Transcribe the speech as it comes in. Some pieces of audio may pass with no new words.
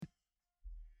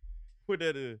What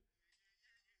that is?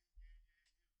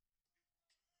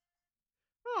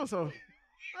 Oh, so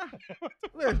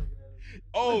listen,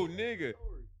 Oh, nigga.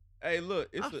 Hey, look,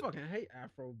 I it's a fucking hate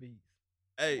Afro beats.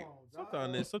 hey.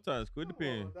 Sometimes quit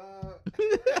depending.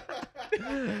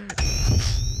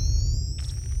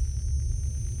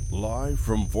 Live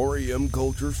from 4AM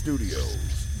Culture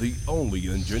Studios, the only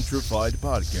ungentrified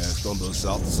podcast on the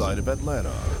south side of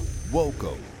Atlanta.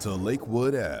 Welcome to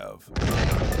Lakewood Ave.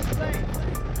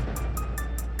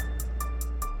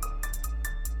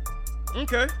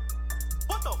 Okay.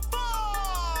 What the fuck?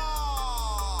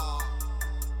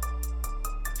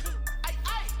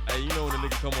 Hey, you know when a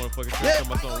nigga come on and fucking talking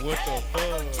about something, what the fuck?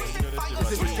 You know that shit Is it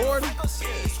about to be- recording?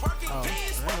 Oh,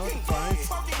 I know it's fine.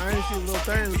 I ain't see little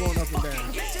things going up and down.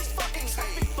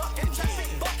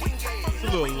 It's a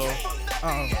little low.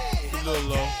 Oh, It's a little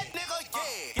low.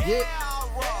 yeah.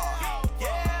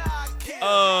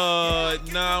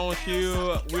 Nah, I don't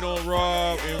kill, we don't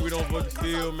rob, and we don't fucking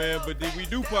steal, man. But we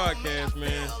do podcast,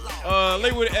 man.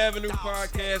 Lakewood Avenue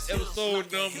podcast,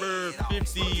 episode number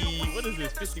 50. What is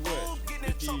this? 50 what?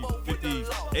 50,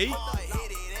 58?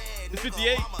 It's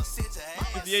 58?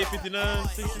 58, 59,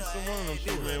 60, someone. I'm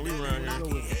sure, man. We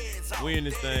around here. We in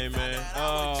this thing, man.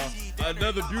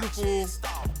 Another beautiful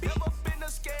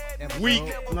week.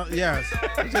 No, yes.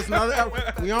 It's just another.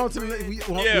 We on to the we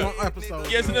on episode.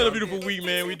 Yeah, it's another beautiful week,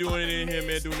 man. We doing it in here,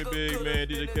 man. Doing it big, man.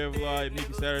 DJ Kevlar,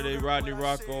 Mickey Saturday, Rodney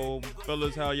Rocco.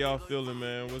 Fellas, how y'all feeling,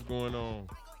 man? What's going on?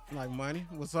 Like money.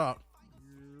 What's up?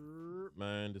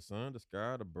 Man, the sun, the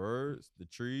sky, the birds, the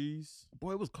trees.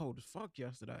 Boy, it was cold as fuck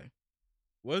yesterday.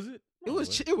 Was it? It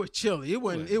was chilly. It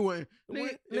wasn't. It-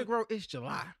 Negro, it's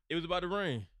July. It was about to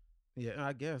rain. Yeah,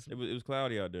 I guess. It was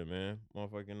cloudy out there, man.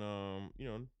 Motherfucking you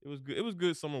know, it was good. It was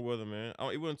good summer weather, man.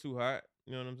 It wasn't too hot.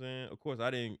 You know what I'm saying? Of course, I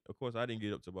didn't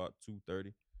get up to about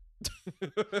 2:30.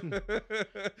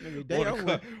 day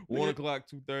over. 1 o'clock,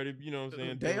 2:30. You know what I'm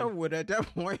saying? Day over with at that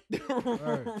point.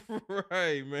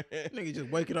 Right, man. Nigga just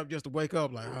waking up just to wake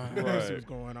up like, Right. let's see what's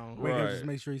going on. Right. Wake up, just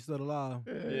make sure he's still alive.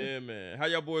 Yeah, man. How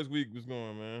y'all boys' week was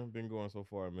going, man? Been going so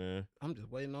far, man. I'm just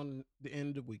waiting on the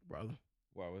end of the week, brother.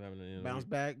 Wow, what's happening? In the Bounce week?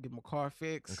 back, get my car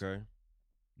fixed. Okay.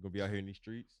 Gonna be out here in these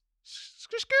streets.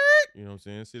 Skirt. You know what I'm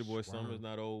saying? City boy summer is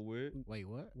not old with. Wait,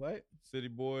 what? What? City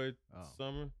boy Oh.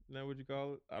 summer. Isn't that what you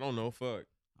call it? I don't know. Fuck.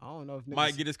 I don't know if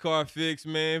Might get his car fixed,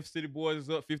 man. City boys is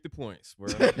up 50 points, bro.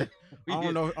 I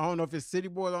don't know. I don't know if it's City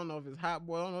Boy. I don't know if it's Hot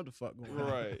Boy. I don't know what the fuck going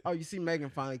on. Right. Oh, you see, Megan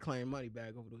finally claimed money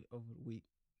back over the week.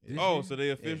 Oh, so they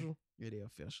official? Yeah, they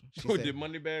official. She Oh, said- did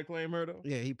Moneybag claim her though?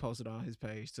 Yeah, he posted on his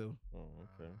page too. Oh,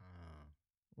 okay.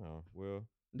 Oh, well.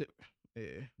 Yeah.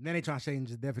 Then they trying to change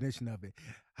the definition of it.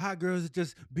 Hot girls is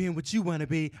just being what you want to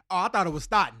be. Oh, I thought it was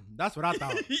starting. That's what I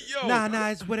thought. Yo. Nah,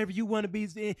 it's whatever you want to be,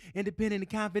 independent and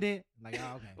confident. Like,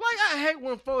 oh, okay. Like I hate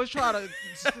when folks try to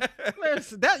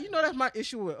listen. That's my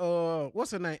issue with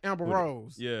what's her name, Amber With it.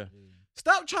 Rose. Yeah.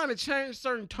 Stop trying to change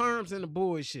certain terms in the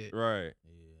bullshit. Right.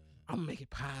 I'm gonna make it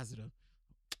positive.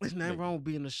 There's nothing Make- wrong with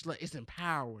being a slut. It's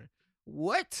empowering.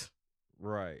 What?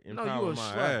 Right. No, Empower you a my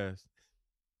slut. ass.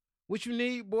 What you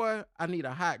need, boy? I need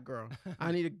a hot girl.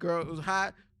 I need a girl who's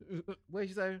hot. What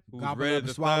you say? Who's Gobble ready up and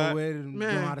to swallow fight it and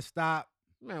Man. know how to stop.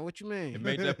 Man, what you mean? and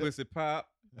make that pussy pop.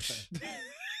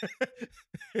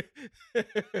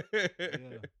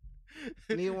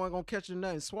 Neither one gonna catch a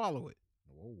nut and swallow it.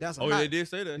 That's a Oh, hot, they did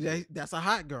say that. shit. That's a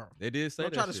hot girl. They did say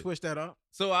Don't that. try to shit. switch that up.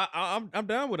 So I'm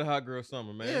down with a hot girl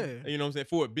summer, man. Yeah. You know what I'm saying?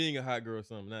 For it being a hot girl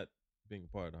summer, not being a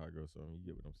part of the hot girl summer. You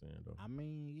get what I'm saying, though. I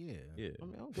mean, yeah. Yeah. I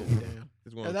mean, I don't give a damn.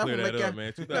 Just want to that clear would that make up, that- man.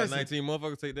 listen. 2019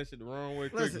 motherfuckers take that shit the wrong way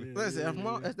quickly. Listen.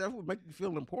 If that would make you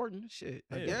feel important, shit.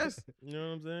 I Yeah. guess You know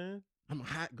what I'm saying? I'm a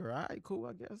hot girl. All right, cool.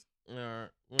 I guess All right.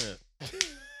 Yeah.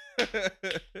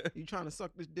 you trying to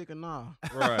suck this dick or nah?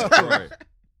 right.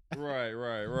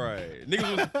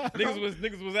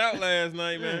 Niggas was out last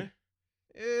night, man.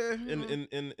 Yeah.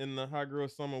 In the hot girl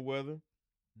summer weather.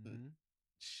 Mm-hmm.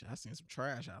 Shit, I seen some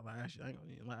trash out last year. I ain't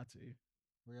gonna even lie to you.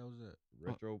 Where was it?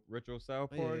 Retro South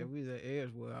Yeah, Party. we was at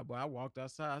Edgewood, but I walked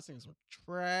outside. I seen some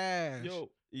trash.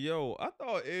 Yo, I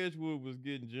thought Edgewood was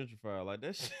getting gentrified. Like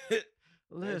that shit.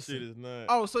 That Listen. shit is not.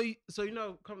 Oh, so you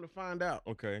know, come to find out,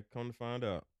 Okay, come to find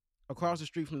out. across the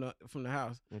street from the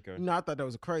house. Okay. You know, I thought that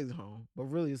was a crazy home, but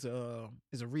really it's a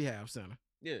rehab center.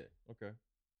 Yeah. Okay.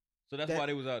 So that's That- why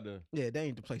they was out there. Yeah, they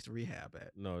ain't the place to rehab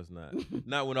at. No, it's not.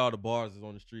 Not when all the bars is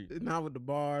on the street. Not with the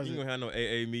bars. You and- ain't gonna have no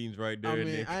AA meetings right there I and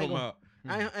mean, then I ain't come gonna- out.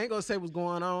 I ain't gonna say what's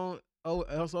going on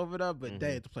else over there, but Mhm.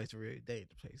 they ain't the place to they ain't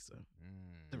the place to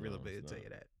Mm. really No, be to it's tell not. you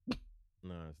that.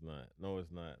 No, it's not. No,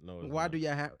 it's not. No, it's Why not. do you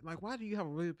have why do you have a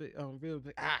really big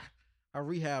a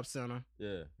rehab center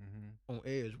Yeah. Mm-hmm. on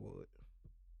Edgewood?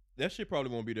 That shit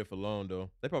probably won't be there for long though.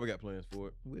 They probably got plans for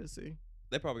it. We'll see.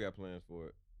 They probably got plans for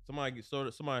it. Somebody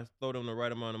throw them the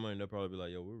right amount of money. They'll probably be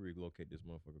like, "Yo, we'll relocate this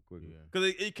motherfucker quicker." Yeah.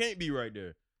 Because it can't be right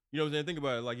there. You know what I'm saying? Think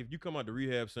about it. Like if you come out the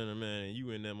rehab center, man, and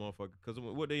you in that motherfucker, because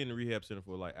what they in the rehab center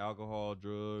for? Like alcohol,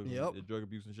 drugs, Yep. drug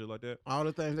abuse and shit like that. All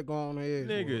the things that go on there.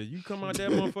 Nigga, you come out that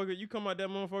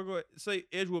motherfucker. Say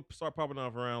Edgewood start popping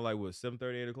off around like what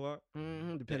 7:30, 8 o'clock.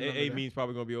 Mm-hmm, The depending on AA the means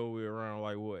probably gonna be over around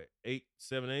like what 8,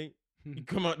 7, 8. You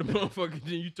come out the motherfucker,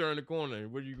 then you turn the corner.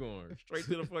 Where you going? Straight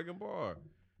to the fucking bar.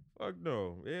 Fuck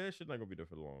no. Yeah, that shit not gonna be there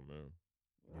for long, man.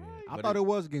 I But thought it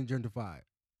was getting gentrified.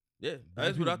 Yeah,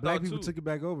 that's what I thought Black people too. took it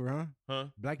back over, huh? Huh?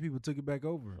 Black people took it back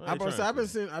over. Well, they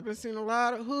I've been seeing a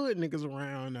lot of hood niggas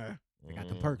around there. I got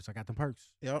the perks. I got them perks.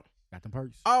 Yep. Got them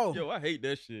perks. Oh, Yo, I hate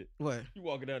that shit. what? You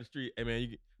walking down the street, hey man,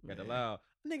 you got the loud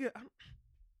nigga.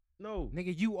 No,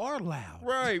 Nigga, you are loud.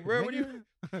 right, bro. What Nigga.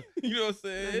 you know what I'm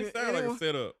saying? It Nigga, sounds like a anyone-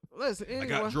 setup. Listen, I anyway,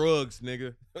 got drugs,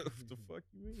 nigga. What the fuck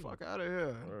you mean? fuck out of here,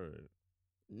 Right.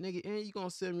 nigga. And you gonna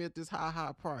sell me at this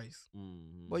high price?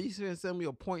 Mhm. Boy, you should sell me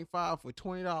a 0.5 for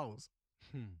 $20.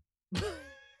 Hmm.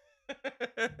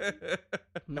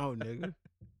 No, nigga.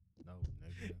 No,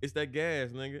 nigga. It's that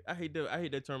gas, nigga. I hate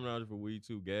that terminology for weed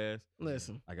too. Gas.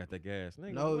 Listen, I got that gas,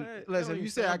 nigga. No, what? That listen, don't you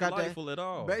even say I sound got that- delightful at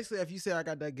all. basically, if you say I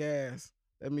got that gas,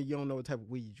 that means you don't know what type of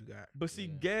weed you got. But see,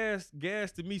 Yeah.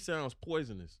 gas to me sounds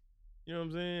poisonous. You know what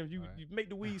I'm saying? If you, Right. you make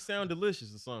the weed sound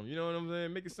delicious or something. You know what I'm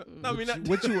saying? Make it sound. No, I mean, not,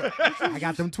 What you? I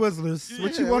got them Twizzlers.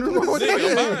 What you Yeah, want to what know? you-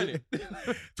 Nigga, I'm Yeah. buying it.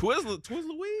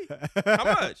 Twizzler weed? How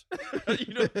much?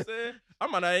 You know what I'm saying? I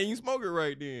might not even smoke it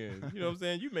right then. You know what I'm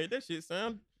saying? You made that shit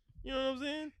sound. You know what I'm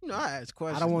saying? You know, I ask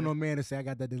questions. I don't want man. no man to say I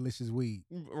got that delicious weed.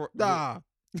 Nah.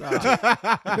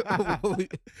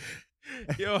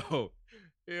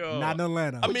 Yo. Not in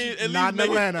Atlanta. I mean, at least not in make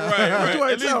Atlanta. It, right. What you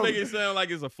wanna At least tell make me? it sound like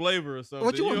it's a flavor or something.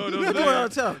 What you want? know What what you I'm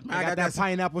want to saying? tell me? I got that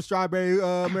pineapple strawberry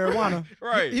marijuana.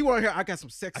 Right. He want to hear. I got some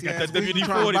I sexy got ass that weed. You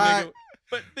trying WD-40, to buy nigga. it?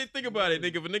 But think about it,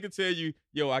 nigga. If a nigga tell you,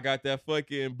 yo, I got that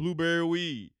fucking blueberry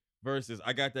weed versus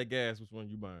I got that gas, which one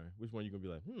you buying? Which one you gonna be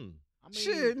like, I mean,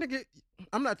 Shit, nigga.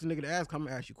 I'm not the nigga to ask. I'm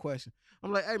gonna ask you a question.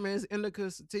 I'm like, hey man, it's indica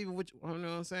sativa. Which you know what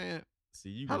I'm saying? see,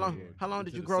 you How gonna long? get How long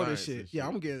into did you the grow this science shit? and Yeah,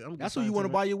 I'm getting. That's who you want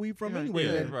to buy your weed from Yeah, anyway.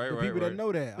 yeah, the right, the right, people right. that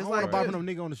know that. I It's don't want to like buy this. from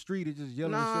them nigga on the street that just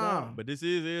yelling shit Nah. out. But this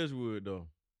is Edgewood though.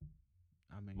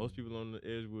 I mean, Most people on the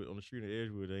Edgewood, on the street of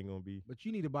Edgewood, ain't gonna be But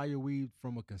you need to buy your weed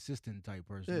from a consistent type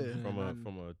person.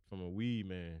 Yeah. from a weed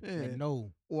man. Yeah.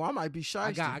 No, Well, I might be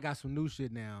shy. I got some new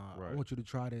shit now. Right. I want you to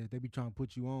try this. They be trying to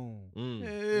put you on. Mm.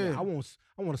 Yeah. I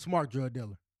want a smart drug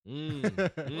dealer. Mm.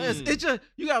 Listen, Mm. it just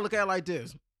you gotta look at it like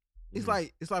this. It's Mm.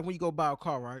 like when you go buy a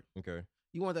car, right? Okay.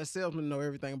 You want that salesman to know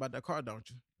everything about that car, don't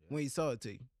you? When he sell it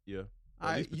to you. Yeah. Or All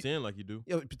at right, least you- pretend like you do.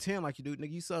 Yo, pretend like you do,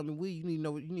 nigga. You sell me weed. You need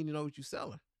to know what you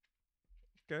selling.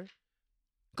 Okay.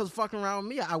 Cause fucking around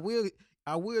with me,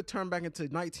 I will turn back into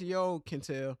 19-year-old can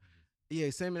tell. Yeah,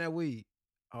 send me that weed.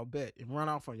 I'll bet and run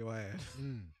off on your ass.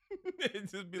 Mm.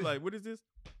 Just be like, what is this?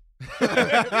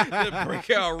 Just break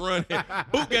out running.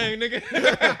 Boot gang, nigga.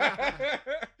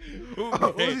 Boot What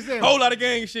was gang. he saying? Whole lot of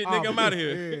gang shit, nigga. Oh, I'm out of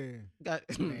here. Yeah.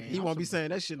 Got, Man, he I'm won't be saying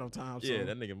that shit no time. Yeah, soon.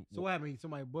 that nigga. So what happened?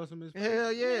 Somebody bust him his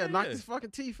Hell yeah, knock Yeah. his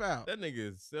fucking teeth out. That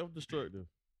nigga is self-destructive.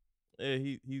 Yeah,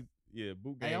 he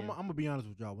boot gang. Hey, I'm gonna be honest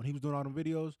with y'all. When he was doing all them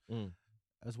videos, Mm.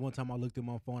 that's one time I looked at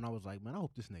my phone. I was like, man, I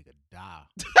hope this nigga die.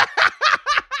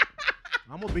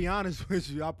 I'm gonna be honest with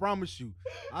you. I promise you.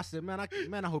 I said, man,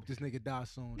 I hope this nigga die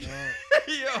soon, dog.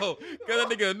 Yo, cause that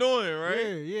nigga annoying,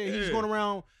 right? Yeah. He was Yeah. going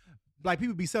around like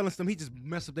people be selling stuff. He just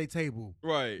mess up their table.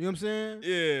 Right. You know what I'm saying?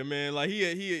 Yeah, man. Like he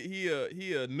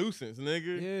a nuisance,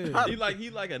 nigga. Yeah. He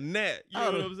like a gnat. You know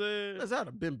I'd what have- I'm saying? Let's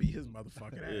have been beat his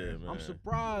motherfucking ass. Yeah, man. I'm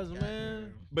surprised,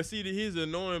 man. But see, his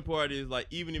annoying part is like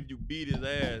even if you beat his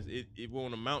ass, it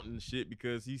won't amount to shit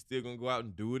because he's still gonna go out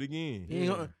and do it again. He ain't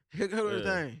gonna, here's the Yeah.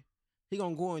 thing. He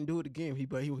gonna go and do it again. He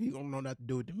gonna know not to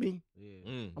do it to me.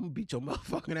 Yeah. Mm. I'm gonna beat your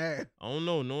motherfucking ass. I don't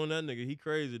know. Knowing that nigga, he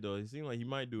crazy though. He seemed like he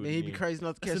might do it. Man, he be again. crazy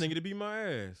enough to That's catch the you nigga to beat my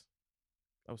ass.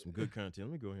 That was some good content.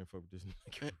 Let me go ahead and fuck with this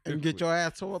nigga. and get your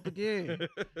ass tore up again.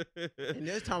 And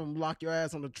this time I'm gonna lock your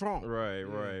ass on the trunk. Right.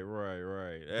 Do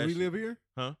That he shit- live here?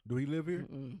 Huh? Do he live here?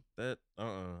 Mm-mm. That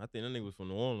I think that nigga was from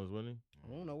New Orleans, wasn't I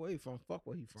don't know where he from. Fuck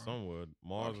where he he? from. Somewhere,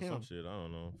 Mars Fuck or some him. shit. I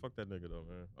don't know. Fuck that nigga though,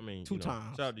 man. I mean, Two you know,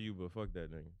 times. Shout out to you, but fuck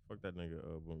that nigga. Fuck that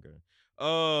nigga. Boom gang.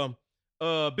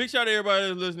 Big shout out to everybody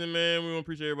that's listening, man. We want to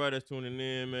appreciate everybody that's tuning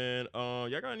in, man. Y'all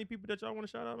got any people that y'all want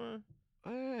to shout out, man?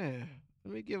 Man,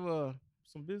 let me give a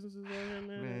Some businesses out here,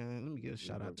 man. let me give a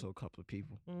shout out to a couple of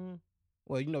people. Mhm.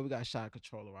 Well, you know we got shot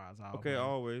Controllerize out. Okay, man.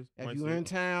 always. If Might you see in it.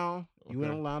 town, you in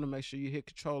Okay. Atlanta, make sure you hit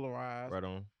Controllerize. Right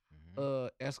on.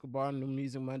 Escobar New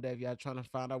Music Monday. If y'all trying to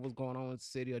find out what's going on in the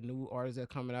city, a new artist that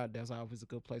coming out, that's always a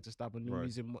good place to stop. A New Right.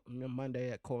 Music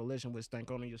Monday at Coalition with Stank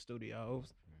on in your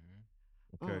studios.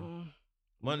 Okay.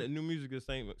 Monday, new music is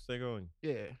Stankonia.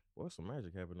 Yeah. Boy, some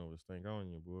magic happened over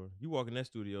Stankonia, boy. You walk in that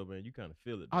studio, man, you kind of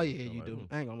feel it. Oh though. yeah, Feel you like, do.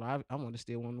 I ain't gonna lie. I want to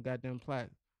steal one of them goddamn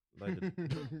plaques. Like this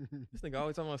nigga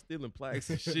always talking about stealing plaques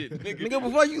and shit. Nigga,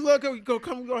 before you look, we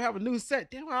gonna have a new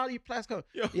set. Damn, all these plaques come.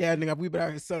 Yo. Yeah, nigga, we been out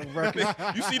here selling records.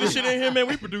 You see this shit in here, man?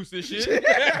 We produce this shit.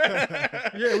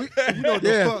 Yeah, You know what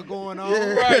the fuck going on.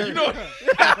 Yeah. Right, you know.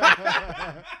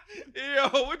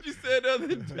 Yo, what you said the other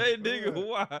day,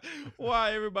 nigga?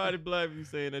 Why everybody black be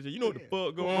saying that shit? You know what the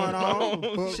fuck going on?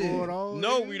 Fuck Shit. going on.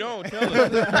 No, we don't. Tell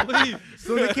us, please.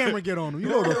 Soon the camera get on him. You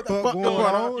know what the fuck going going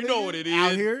on. You know nigga? what it is.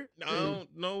 Out here. I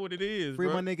don't know what it is, Free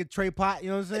bro. my nigga Trey Pot, you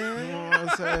know what I'm You saying? know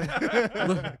what I'm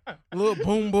saying? Little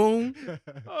boom boom.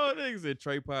 Oh, nigga said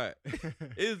Trey Pot.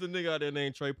 Is the nigga out there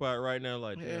named Trey Pot right now?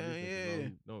 Like, damn, Yeah, these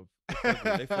niggas no,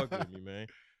 they fuck with me, man.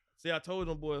 See, I told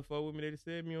them boys fuck with me. They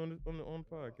said me on the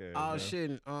podcast. Oh man.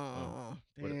 shit.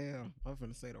 What- Damn. I'm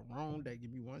finna say the wrong day.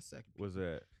 Give me 1 second. What's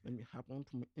that? Let me hop on to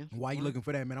my Instagram. Why you looking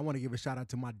for that, man? I want to give a shout out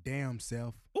to my damn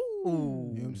self. Ooh.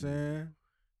 You know what I'm saying?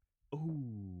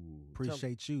 Ooh.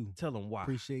 Appreciate you. Tell them why.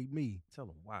 Appreciate me. Tell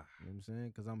them why. You know what I'm saying?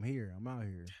 Because I'm here. I'm out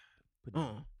here.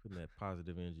 Putting that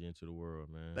positive energy into the world,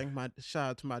 man. Shout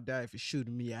out to my dad for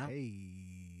shooting me out. Hey.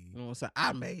 You know what I'm saying?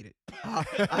 I made it.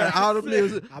 All them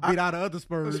niggas. I beat out the other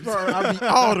Spurs. I beat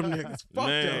all them niggas. Fuck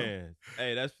them. Man,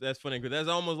 hey, that's funny because that's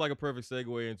almost like a perfect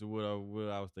segue into what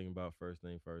I was thinking about first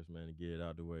thing first, man, to get it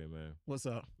out the way, man. What's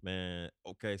up? Man,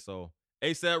 okay, so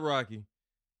ASAP Rocky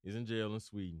is in jail in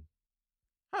Sweden.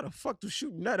 How the fuck do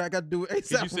shooting that I got to do with Because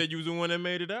ASAP? you said you was the one that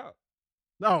made it out.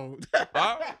 no.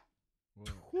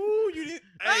 Ooh, you didn't.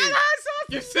 Hey, I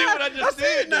saw you some see what I now. just see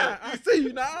you did now. there? I see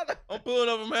you now. I'm pulling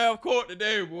up from half court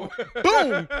today, boy.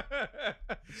 Boom.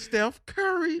 Steph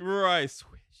Curry. Right,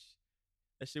 swish.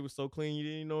 That shit was so clean, you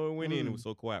didn't know it went in. It was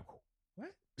so quiet. What?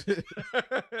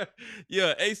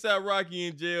 Yeah, ASAP Rocky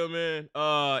in jail, man.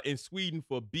 In Sweden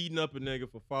for beating up a nigga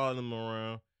for following him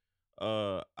around.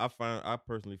 I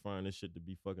personally find this shit to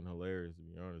be fucking hilarious, to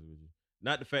be honest with you.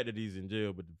 Not the fact that he's in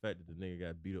jail, but the fact that the nigga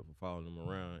got beat up for following him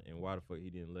around, and why the fuck he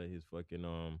didn't let his fucking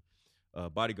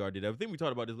bodyguard do that. I think we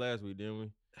talked about this last week, didn't we?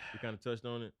 We kind of touched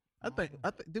on it. I think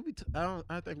did we?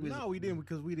 I think we. No, we didn't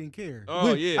because we didn't care.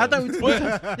 Oh We- yeah, I think we- But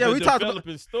yeah, we the talked about-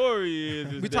 developing story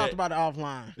is We that talked about it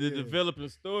offline. the developing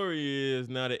story is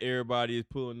now that everybody is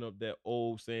pulling up that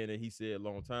old saying that he said a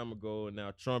long time ago, and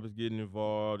now Trump is getting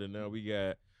involved, and now we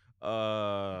got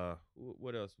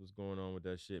what else was going on with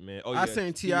that shit, man? Oh, I yeah,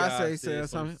 seen T.I. say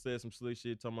something. said some slick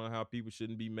shit talking about how people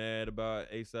shouldn't be mad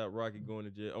about ASAP Rocky going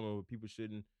to jail. I mean, people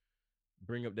shouldn't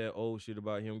bring up that old shit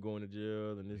about him going to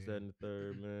jail and this, that, and the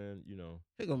third, man. You know,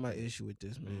 Here go my issue with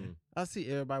this, man. I see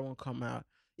everybody want to come out.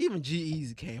 Even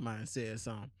G-Eazy came out and said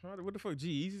something. what the fuck?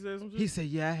 G-Eazy said some shit. He said,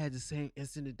 "Yeah, I had the same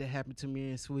incident that happened to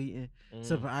me in Sweden.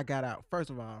 So I got out.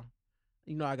 First of all,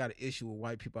 you know I got an issue with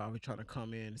white people always trying to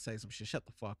come in and say some shit. Shut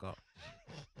the fuck up.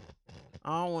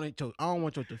 I don't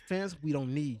want your defense. We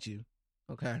don't need you.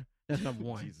 Okay, that's number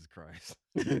one. Jesus Christ.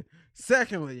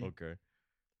 Secondly, Okay.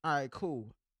 all right, cool.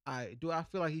 All right, do I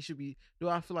feel like do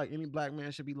I feel like any black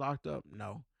man should be locked up?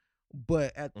 No.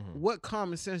 But at what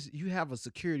common sense, you have a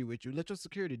security with you. Let your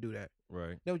security do that.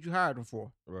 Right. That's what you hired them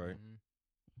for. Right.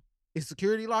 Is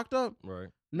security locked up? Right.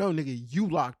 No, nigga, you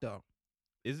locked up.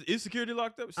 Is security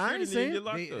locked up? I ain't Security seen didn't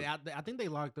get They, locked up. I think they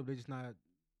locked up. They just not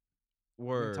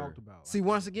Word. talked about. See,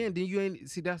 once again, then you ain't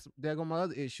see there go my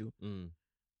other issue. Mm.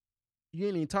 You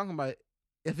ain't even talking about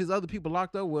if his other people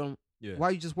locked up with him. Yeah.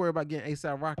 Why you just worry about getting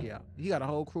ASAP Rocky out? He got a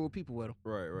whole crew of people with him.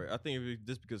 Right. Right. I think if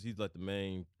just because he's like the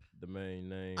main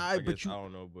name. All right, I but guess, you- I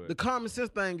don't know, but The common sense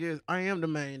thing is I am the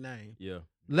main name. yeah.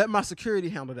 Let my security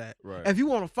handle that. Right. If you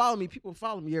want to follow me, people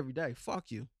follow me every day.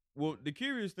 Fuck you. Well, the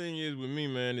curious thing is with me,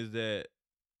 man, is that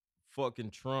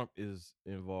fucking Trump is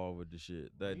involved with the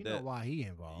shit. You know why he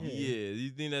involved. Yeah.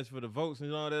 You think that's for the votes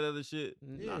and all that other shit?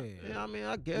 Nah, Yeah. I mean,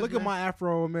 I guess. Look at man. my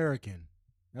Afro American.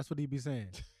 That's what he be saying.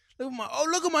 Look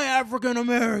at my African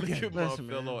American. Look at my Listen,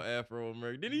 man. fellow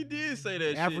Afro-American. Then he did say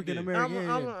that African shit. American.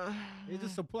 I'm yeah. a- It's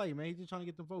just a play, man. He's just trying to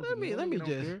get the votes. Let me He don't just-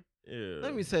 care. Yeah.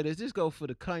 Let me say this. Just go for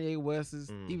the Kanye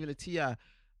Wests, even the T.I. All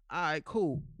right,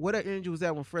 cool. Where that energy was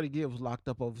at when Freddie Gibbs was locked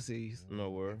up overseas? No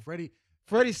word. Freddie,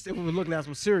 Freddie still was looking at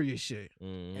some serious shit.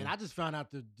 Mm. and I just found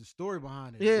out the story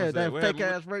behind it. Yeah, What's that? that What fake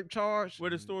happened? ass rape charge. Where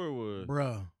the story was.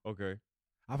 Bruh. Okay.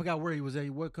 I forgot where he was at.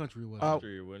 What country was it?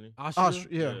 Austria, wasn't he? Austria?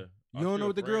 Yeah. You don't know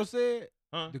what the girl said?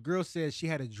 Huh? The girl said she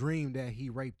had a dream that he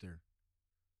raped her.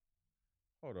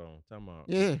 Hold on. Time out.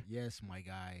 Yeah. Yes, my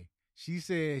guy. She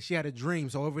said she had a dream.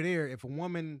 So over there, if a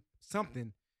woman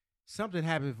something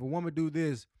happens, if a woman do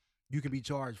this, you can be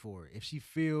charged for it. If she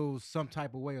feels some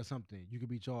type of way or something, you can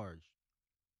be charged.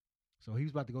 So he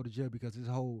was about to go to jail because his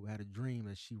hoe had a dream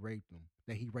that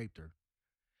he raped her.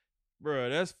 Bro,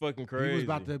 that's fucking crazy. He was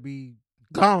about to be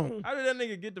Gone. How did that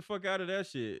nigga get the fuck out of that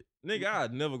shit? Nigga,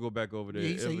 I'd never go back over there. Yeah,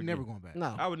 he said ever he never again. going back.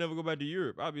 No. I would never go back to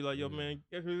Europe. I'd be like, yo, Yeah. man,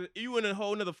 you in a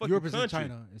whole nother fucking Europe is country. in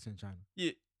China. It's in China.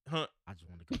 Yeah, huh? I just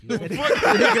want to The confuse fuck?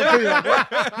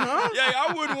 that. Yeah,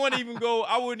 I wouldn't want to even go.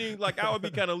 I wouldn't even like. I would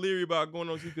be kind of leery about going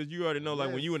on because you already know, like,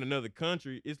 when Yes. you in another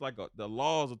country, it's like the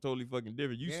laws are totally fucking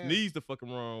different. You Yeah. sneeze the fucking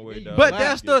wrong way, Yeah, you dog. But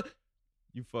Black.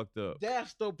 You fucked up.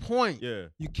 that's the point. Yeah.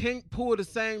 You can't pull the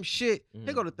same shit. Here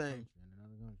Mhm. go the thing.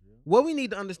 What we need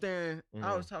to understand, I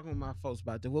Mhm. was talking with my folks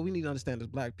about this. What we need to understand as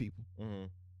black people. Mm-hmm.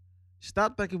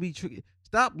 Stop thinking we treat.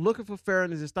 Stop looking for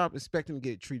fairness and stop expecting to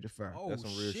get treated fair. Oh, That's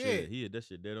some real shit. He had that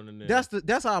shit dead on the nail.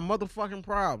 That's our motherfucking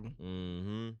problem.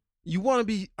 Mm-hmm. You want to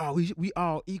be we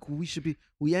all equal.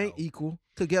 We ain't No. equal.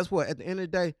 Cause guess what? At the end of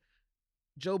the day,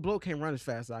 Joe Blow can't run as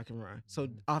fast as I can run. So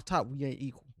Mhm. off top, we ain't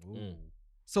equal. Mm.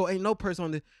 So ain't no person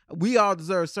on this. We all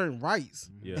deserve certain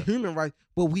rights, Yeah. human rights,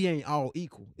 but we ain't all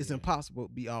equal. It's Yeah. impossible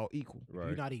to be all equal. Right.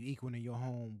 You're not even equal in your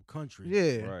home country.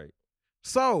 Yeah. Right.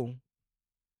 So,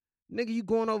 nigga, you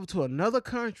going over to another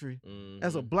country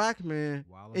as a Mhm. black man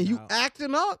Wildin' and you out.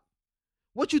 acting up?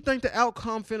 What you think the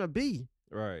outcome finna be?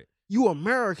 Right. You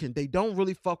American. They don't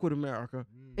really fuck with America,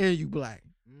 Mm. and you black.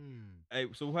 Mm. Hey,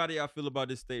 so how do y'all feel about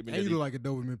this statement? And that you look like a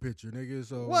Doberman picture, nigga.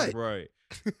 So What? Right.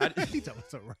 he told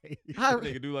us all right. How-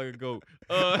 Nigga do like a goat.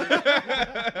 You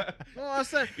know what I'm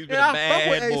saying? He's And been a I fuck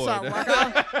with bad boy. A$AP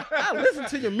Rocky. I listen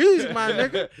to your music, my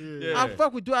nigga. Yeah. I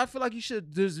fuck with. Do I feel like you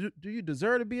should? Do you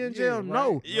deserve to be in Yeah, jail? right.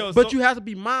 No. Yo, But so- you have to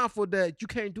be mindful that you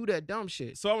can't do that dumb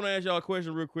shit. So I want to ask y'all a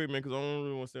question real quick, man, because I don't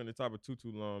really want to stay on the topic too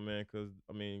long, man. Because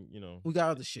I mean, you know, We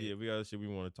got other shit. yeah, we got other shit we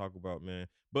want to talk about, man.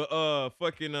 But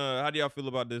fucking, how do y'all feel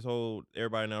about this whole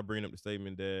everybody now bringing up the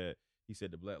statement that he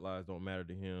said the black lives don't matter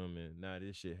to him, and now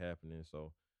this shit happening?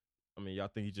 So, I mean, y'all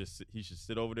think he should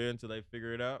sit over there until they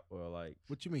figure it out, or like,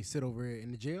 What you mean, sit over here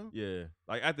in the jail? yeah,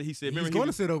 like after he said, He's remember going he to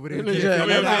was, sit over there In the jail. jail. I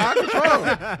mean, That's out of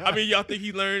control. I mean, y'all think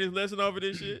he learned his lesson off of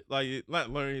this shit? Like,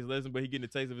 not learning his lesson, but he getting a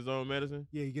taste of his own medicine,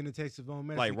 Yeah, you're getting a taste of his own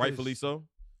medicine. like because- rightfully so.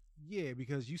 Yeah,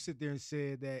 because you sit there and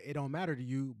said that it don't matter to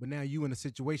you, but now you in a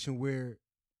situation where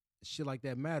shit like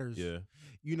that matters. Yeah.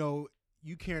 You know,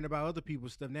 you caring about other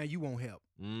people's stuff. Now you won't help.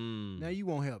 Mm. Now you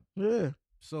won't help. Yeah.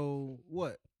 So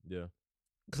what? Yeah.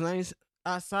 Cause I ain't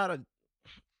outside of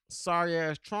sorry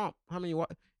ass Trump. How many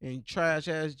and trash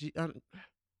ass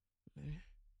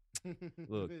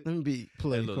Look. Let me be Hey,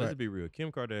 politically look, let's correct. be real.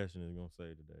 Kim Kardashian is gonna say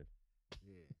today.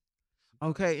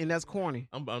 Okay, and that's corny.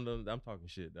 I'm talking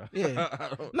shit, though. Yeah.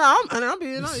 I don't- No, I'm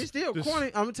being honest. It's still This- corny.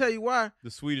 I'm gonna tell you why. the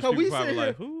Swedish 'Cause we people probably sit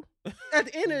like here- who? At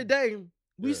the end of the day,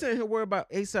 we Yeah. sitting here worried about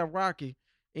A$AP Rocky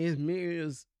and his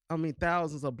millions. I mean,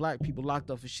 thousands of black people locked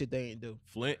up for shit they ain't do.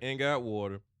 Flint ain't got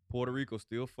water. Puerto Rico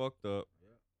still fucked up.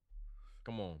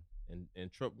 Come on,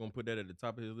 and Trump gonna put that at the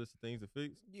top of his list of things to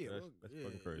fix? That's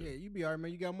fucking crazy. Yeah, you be all right,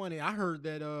 man. You got money. I heard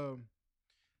that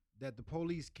that the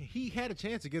police he had a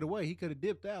chance to get away. He could have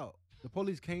dipped out. The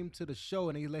police came to the show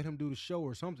and they let him do the show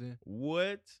or something.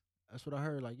 What? That's what I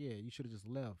heard. Like, yeah, you should have just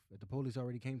left. If the police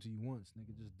already came to you once,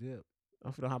 nigga, just dip.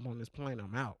 I'm finna hop on this plane.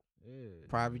 I'm out. Yeah.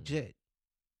 Private jet.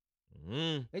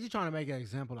 Mm. They just trying to make an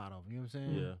example out of him. You know what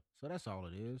I'm saying? Yeah. So that's all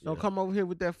it is. Don't come over here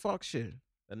with that fuck shit.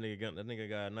 That nigga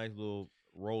got a nice little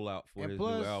rollout for And his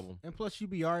plus, new album. and plus,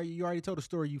 you already told the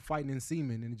story. You fighting in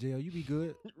semen in jail. You be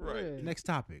good. Right. Yeah. Next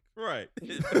topic. Right.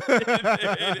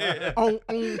 On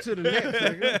to the next.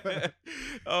 Nigga.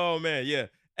 Oh man, yeah.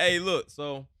 Hey, look.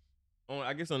 So,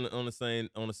 I guess on the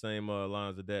same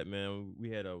lines of that, man,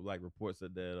 we had like reports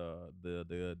that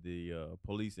the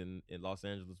police in Los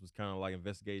Angeles was kind of like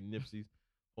investigating Nipsey's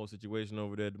whole situation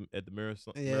over there at the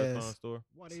marathon Yes. store.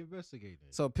 Why they investigating?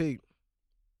 So Pete,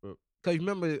 But- cause you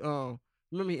remember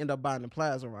he ended up buying the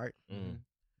plaza, right? Mm.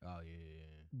 Oh yeah.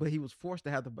 But he was forced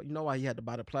to have to. You know why he had to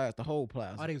buy the plaza, the whole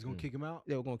plaza? Oh, they was gonna Mm. kick him out.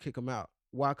 They were gonna kick him out.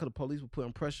 Why? Because the police were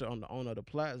putting pressure on the owner of the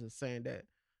plaza, saying that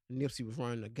Nipsey was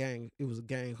running a gang. It was a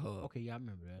gang hub. Okay, yeah, I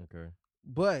remember that. Okay.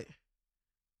 But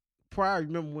prior,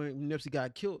 remember when Nipsey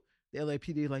got killed, the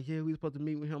LAPD like, yeah, we was supposed to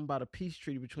meet with him about a peace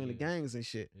treaty between the Yeah. gangs and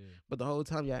shit. Yeah. But the whole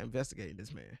time y'all investigating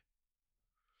this man.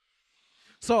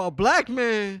 So a black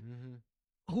man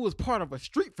Mm-hmm. who was part of a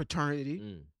street fraternity.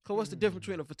 Mm. Cause what's the difference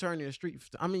between a fraternity and a street?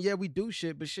 I mean, yeah, we do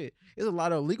shit, but shit, there's a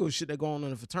lot of illegal shit that go on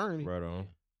in a fraternity. Right on.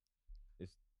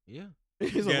 Yeah.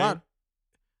 There's a Gang. lot.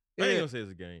 I ain't Yeah. gonna say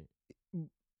it's a game.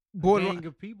 borderline. gang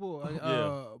of people,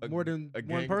 Yeah. more than A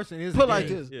one gang. person is. Put a it like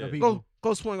gang this. of Yeah. people.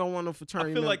 Go swing on one of them I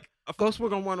fraternity feel members. like Go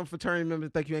swing on one of them fraternity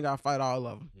members. Think you ain't got to fight all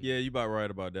of them. yeah, you about right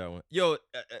about that one. Yo,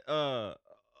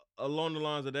 along the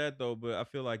lines of that though, but I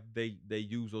feel like they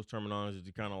use those terminologies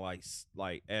to kind of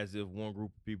like as if one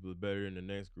group of people is better than the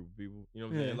next group of people. You know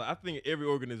what I'm saying? Yeah. Like I think every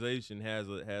organization has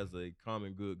a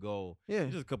common good goal. Yeah.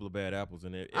 There's just a couple of bad apples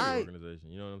in every I-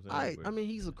 organization. You know what I'm saying? I mean,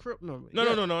 he's a Crip member. no,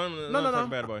 Yeah. no. I'm not talking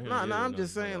bad about him. No, Yeah, I'm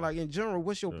just saying, like in general,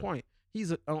 what's your Sure. point?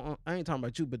 He's a. I ain't talking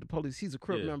about you, but the police. He's a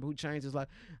Crip Yeah. member who changed his life.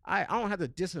 I don't have to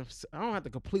distance. I don't have to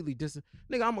completely distance.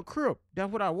 Nigga, I'm a Crip.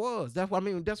 That's what I was. That's what I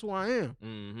mean. That's who I am.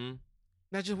 Mm-hmm.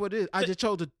 That's just what it is. I just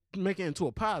chose to make it into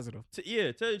a positive.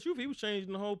 Yeah, tell you the truth, he was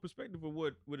changing the whole perspective of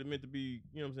what it meant to be,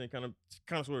 you know what I'm saying, kind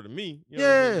of sort of to me. You know what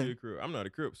I'm saying, Yeah. to be a Crip. I'm not a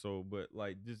Crip, so, but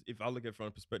like, just if I look at it from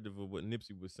the perspective of what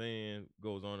Nipsey was saying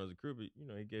goes on as a Crip, you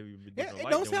know, he gave you a bit Yeah, different it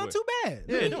light don't than sound what- too bad.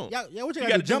 Yeah, it don't. Y'all, what you You got to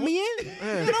gotta jump do me in?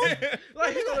 Yeah. You know?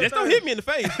 Like, he gonna Just don't say- hit me in the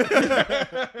face.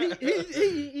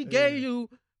 He gave you.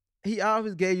 He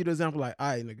always gave you the example like, all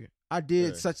right, nigga, I did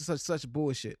Right. such and such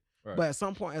bullshit. Right. But at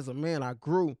some point, as a man, I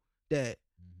grew that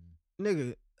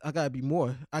nigga. I gotta be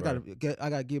more. I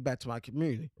gotta give back to my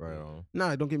community. Right on.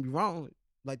 Nah, don't get me wrong.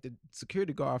 Like the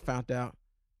security guard found out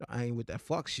I ain't with that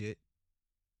fuck shit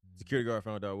Security guard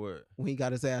found out what? when he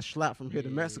got his ass slapped from here to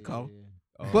Mexico.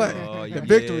 Yeah. But Oh, the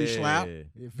victory slap. yeah.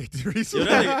 Yeah, victory. Yo,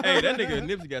 slap. that nigga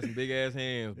Nipsey got some big ass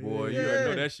hands, boy. You already know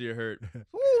Yeah. that shit hurt.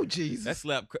 Ooh, Jesus. That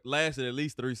slap lasted at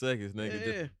least 3 seconds, nigga.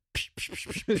 yeah.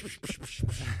 Just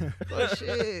But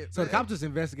shit. So the man. cops just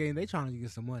investigating. They trying to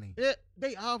get some money. Yeah,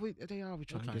 they always They trying to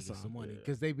trying get some money Yeah.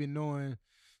 because they've been knowing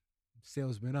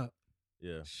sales been up.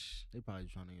 yeah. They probably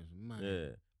trying to get some money. Yeah,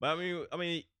 but I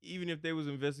mean, even if they was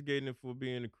investigating it for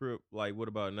being a Crip, like, what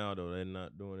about now though? They're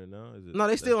not doing it now. Is it? No,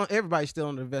 they still on. Everybody's still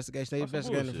on the investigation. They Oh, some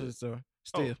investigating for the bullshit. story.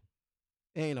 Still,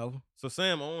 it ain't over. So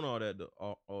Sam own all that, though,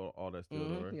 all that still,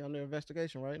 though, right? He on the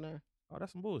investigation right now. Oh,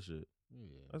 that's some bullshit. Yeah.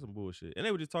 That's some bullshit. And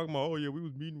they were just talking about, oh yeah, we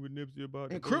was meeting with Nipsey about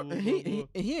And it, Crip, blah, and blah, he, blah, he, blah.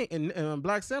 and he ain't. And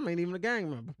Black Sam ain't even a gang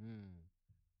member.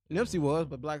 Nipsey was,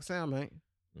 but Black Sam ain't.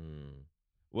 Mm.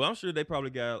 Well, I'm sure they probably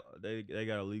got they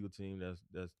got a legal team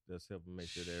that's helping make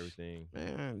sure that everything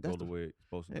Man, go that's the way it's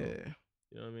supposed to go. yeah.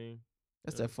 You know what I mean?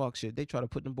 That's Yeah. that fuck shit. They try to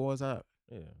put them boys out.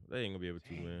 Yeah, they ain't gonna be able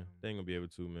to, man. Damn. They ain't gonna be able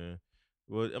to, man.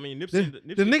 Well, I mean, The,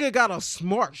 Nipsey, the nigga got a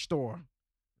smart store,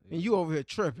 and you over here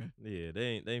tripping. yeah,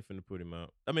 they ain't finna put him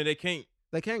out. I mean, they can't.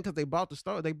 They can't because they bought the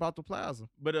store. They bought the plaza.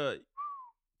 But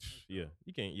yeah,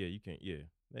 you can't. Yeah, you can't. Yeah,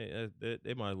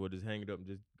 they might as well just hang it up and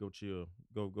just go chill.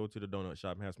 Go to the donut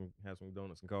shop and have some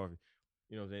donuts and coffee.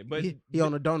 You know what I'm saying? But He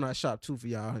on a donut shop too for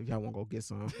y'all. If y'all want to go get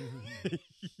some.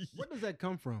 Where does that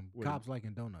come from? What? Cops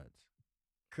liking donuts.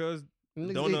 Cause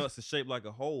Niggas donuts are shaped like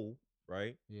a hole,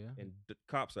 right? Yeah. And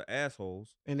cops are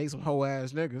assholes, and they some hoe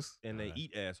ass niggas. and they Okay.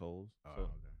 eat assholes. Oh,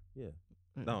 So okay.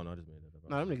 no, I just made that up.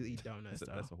 No, them niggas eat donuts. That's,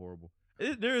 though. that's a horrible.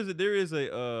 There is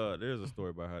a story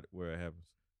about where it happens.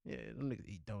 Yeah, them niggas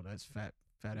eat donuts. Fat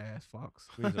ass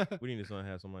fucks. We need to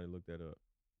have somebody look that up.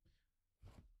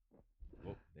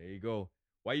 Oh, there you go.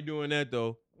 Why you doing that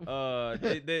though?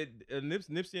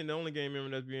 Nipsey and the only gang member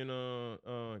that's being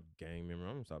gang member.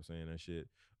 I'm gonna stop saying that shit.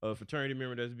 Fraternity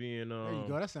member that's being There you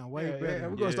go. That sounds way Yeah, better. yeah,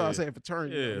 we're gonna start Yeah. saying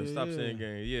fraternity. Yeah, stop saying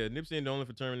gang. Yeah, Nipsey ain't the only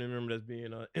fraternity member that's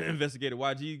being investigated.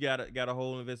 YG got a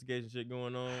whole investigation shit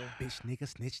going on. Bitch, nigga,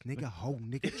 snitch, nigga, hoe,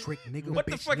 nigga, trick, nigga. What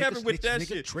the bitch, fuck nigga, happened with snitch, that nigga,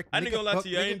 shit? Trick, I ain't nigga, gonna lie fuck, to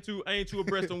you. nigga. I ain't too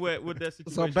abreast on what that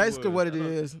situation. So basically, was. what it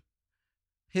is,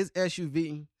 his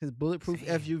SUV, his bulletproof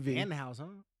Damn, FUV, And the house, huh?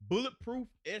 Bulletproof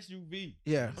SUV.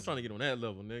 yeah, I'm trying to get on that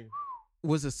level, nigga.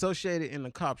 was associated in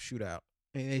the cop shootout,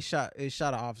 and it shot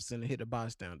an officer and hit a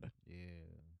bystander. Yeah.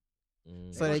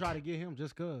 Mm. So So they they- try to get him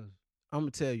just cause. I'm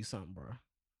gonna tell you something, bro.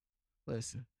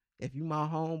 Listen, if you my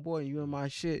homeboy and you in my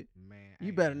shit, Man,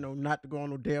 you better know not to go on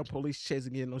no damn police chase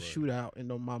and get no Right. shootout in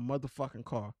no my motherfucking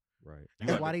car. Right.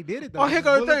 That's why they did it though. Oh, here It's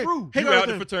goes the thing. bulletproof. Here You goes out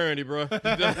the the thing. fraternity, bro.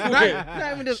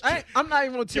 Not even this. I'm not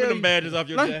even gonna Give tell them you. badges off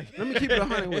your Let- jacket. let me keep it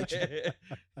 100 with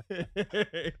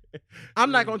you. I'm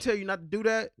not gonna tell you not to do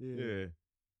that. Yeah.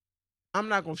 I'm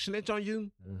not gonna snitch on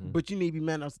you, Mhm. but you need to be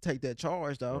man enough to take that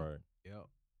charge, though. Right. Yep.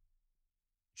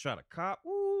 Shot a cop.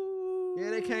 Ooh. Yeah,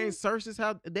 they came search his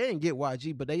house. They didn't get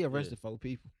YG, but they arrested 4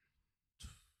 people.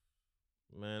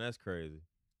 Man, that's crazy.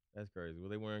 That's crazy. Were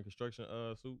they wearing construction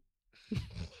suit?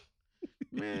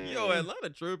 Man, Yo, Atlanta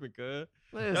tripping, cuz.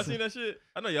 Y'all listen. seen that shit?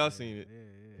 I know y'all seen it.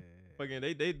 Yeah. Fucking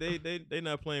they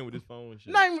not playing with this phone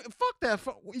shit. Not even, fuck that.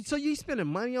 So you spending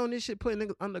money on this shit, putting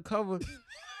niggas undercover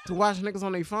to watch niggas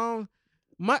on their phone?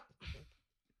 My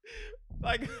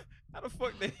Like, how the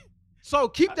fuck they So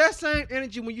keep that same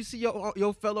energy when you see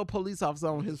your fellow police officer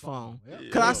on his phone.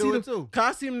 Yep. Cause I Yeah. see Do them it too. Cause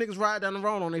I see them niggas ride down the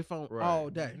road on their phone Right. all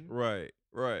day. Right.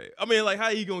 I mean, like, how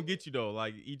he gonna get you though?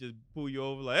 Like, he just pull you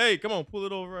over, like, hey, come on, pull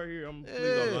it over right here. I'm a police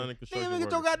officer, I'm a Damn, construction nigga, your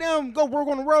worker. goddamn go work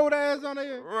on the road ass on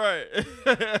there. Right.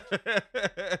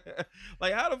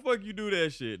 Like, how the fuck you do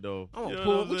that shit though? I'm You gonna know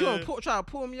pull. what What I'm you gonna saying? pull? Try to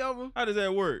pull me over? How does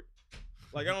that work?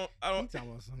 Like, I He don't. talking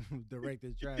about some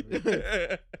directed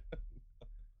traffic.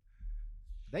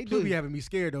 They do be having me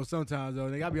scared though sometimes though.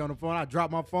 They I be on the phone. I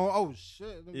drop my phone. Oh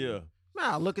shit. Yeah.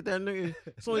 Nah, look at that nigga.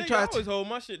 So he Nigga, I try always to. hold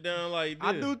my shit down like this.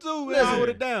 I do too. Listen. I hold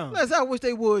it down. Let's. I wish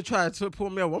they would try to pull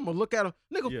me over. I'm gonna look at him,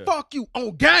 nigga. Yeah. Fuck you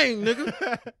on game,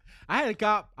 nigga. I had a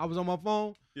cop. I was on my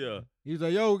phone. Yeah. He was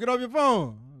like, "Yo, get off your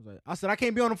phone." I said, "I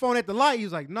can't be on the phone at the light." He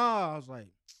was like, "Nah." I was like,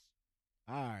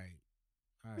 "All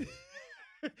right."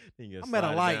 I'm at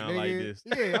a light, nigga. Like this.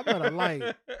 Yeah, I'm at a light.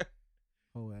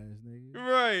 Whole ass nigga.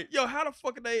 Right. Yo, how the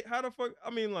fuck? I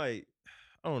mean, like,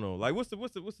 I don't know. Like, what's the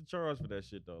charge for that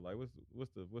shit though? Like,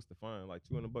 what's the fine? Like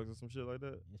 $200 or some shit like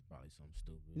that? It's probably something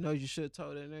stupid. You know you should have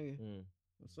told that nigga. Mm.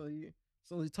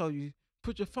 So he told you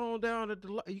put your phone down at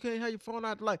the light. You can't have your phone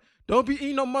out the light. Don't be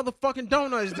eating no motherfucking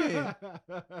donuts then.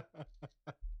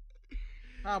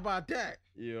 How about that?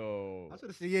 Yo. I should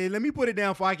have said, "Yeah, let me put it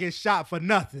down before I get shot for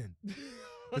nothing."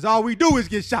 Because all we do is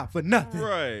get shot for nothing.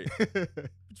 Right.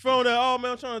 Phone that. Oh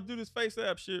man, I'm trying to do this face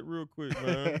app shit real quick,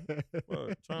 man.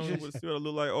 Trying to see what I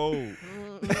look like. Oh.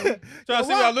 Trying to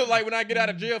see what I look like when I get out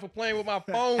of jail for playing with my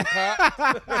phone,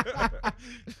 cop.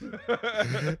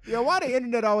 Yo, why the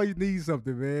internet always needs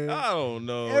something, man? I don't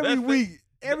know. Every week,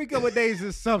 every couple of days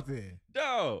is something.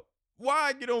 Dog. Why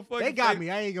I get on fucking They got Facebook? me.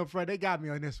 I ain't gonna front. They got me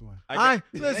on this one. Listen, I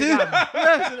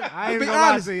ain't be gonna lie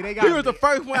honest. to you. They He got was me. the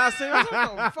first one I seen. I was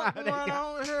like, what the fuck going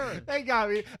on here? They got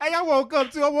me. Hey, I woke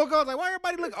up too. I was like, why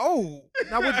everybody look old?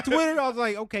 And I went to Twitter. I was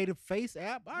like, okay, the face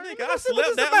app. All right, Nigga, I let's see what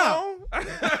slept this that about. long.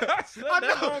 I slept I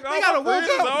that know. long. They gotta woke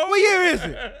up. What year is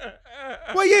it?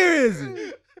 What year is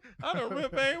it? I done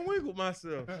rip and wiggled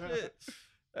myself. Shit.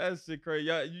 That shit crazy.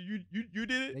 Y'all, you did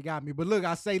it? They got me. But look,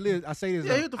 I say this. Yeah,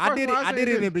 he was the I first did it. one I I did seen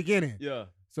it in this. the beginning. Yeah.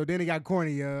 So then it got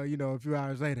corny. A few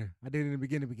hours later, I did it in the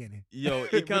beginning. Yo,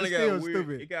 But it kind of it's got still weird.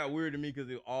 stupid. It got weird to me because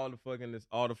all the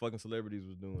fucking celebrities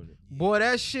was doing it. Boy,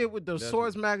 that shit with the That's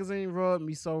Source magazine rubbed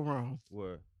me so wrong.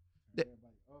 What? That-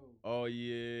 Oh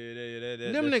yeah,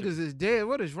 that Them that niggas is dead.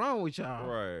 What is wrong with y'all?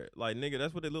 Right. Like, nigga,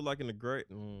 that's what they look like in the great.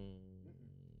 I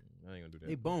ain't gonna do that.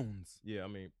 They bones. Yeah, I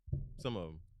mean, some of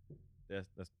them.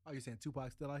 That's Oh, you saying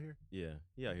Tupac still out here? yeah.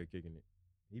 He out here kicking it.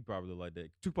 He probably look like that.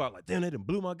 Tupac like, damn, they done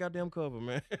blew my goddamn cover,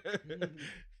 man.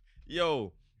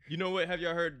 Yo, you know what? Have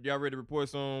y'all read the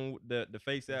reports on the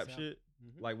Face app Face app? shit?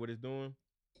 Mhm. Like what it's doing?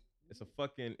 It's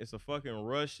a fucking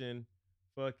Russian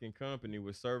fucking company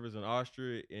with servers in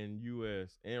Austria and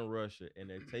US and Russia, and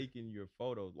they're taking your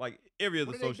photos like every other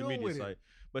What are they social doing media with it? site.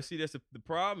 But see, that's the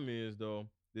problem is though.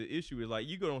 The issue is like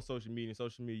you go on social media,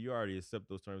 you already accept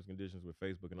those terms and conditions with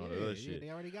Facebook and all that other shit. They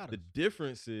already got The us.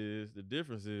 difference is this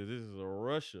is a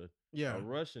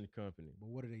Russian company. But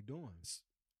what are they doing?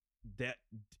 That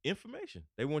information.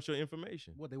 They want your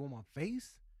information. What, they want my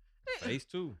face? Face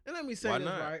too. And let me say Why this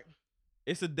not? right.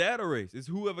 It's a data race. It's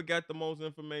whoever got the most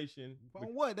information. On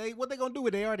what? What they gonna do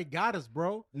with it? They already got us,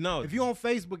 bro. No. If you on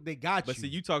Facebook, they got but you. see,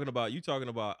 you talking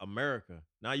about America.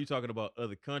 Now you talking about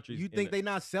other countries. You in think the- they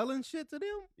not selling shit to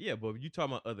them? Yeah, but you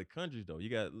talking about other countries though. You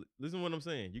got listen to what I'm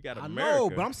saying. You got I America. know,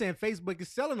 but I'm saying Facebook is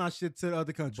selling our shit to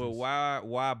other countries. But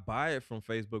why buy it from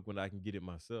Facebook when I can get it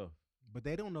myself? But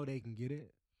they don't know they can get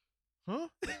it. Huh?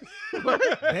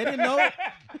 They didn't know.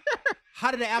 How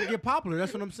did the app get popular?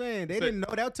 That's what I'm saying. They So- didn't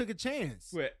know. That took a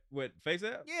chance. What Face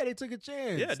App? Yeah, they took a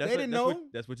chance. Yeah, they didn't know.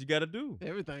 That's what you got to do.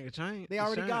 Everything has changed. They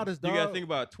already got us, dog. You got to think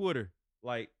about Twitter.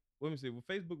 Like, let me see. Well,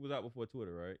 Facebook was out before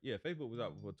Twitter, right? Yeah, Facebook was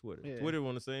out before Twitter. Yeah. Twitter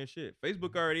on the same shit.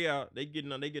 Facebook already out. They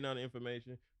getting on the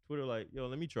information. Twitter like, yo,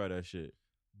 let me try that shit.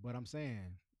 But I'm saying,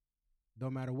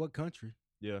 don't matter what country,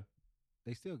 Yeah.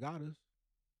 they still got us.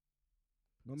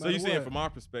 No So matter you saying what. from our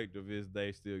perspective is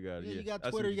they still got it? Yeah, you got I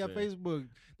see Twitter, what you you're got saying. Facebook.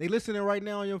 They listening right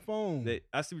now on your phone.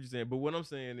 I see what you're saying, but what I'm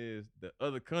saying is the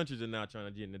other countries are now trying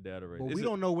to get in the data race. but It's we a-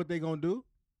 don't know what they gonna do.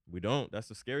 We don't. That's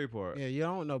the scary part. Yeah, you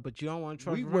don't know, but you don't want to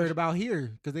trust. We worried about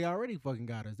here because they already fucking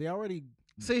got us. They already.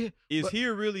 See, Is but-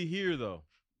 here really here though?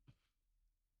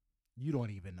 You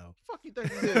don't even know. fuck you think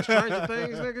this is Stranger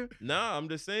Things, nigga? Nah, I'm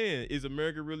just saying, is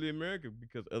America really America?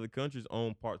 Because other countries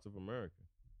own parts of America.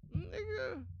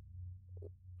 Nigga.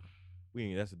 We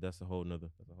ain't. That's a whole nother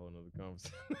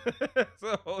conversation. That's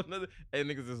a whole nother. Hey,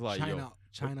 niggas is like,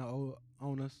 China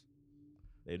own us.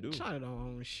 they do. China don't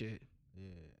own shit. Yeah,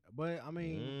 but I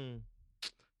mean, Mm.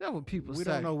 That's what people we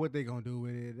say. don't know what they gonna do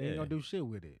with it. They ain't Yeah. gonna do shit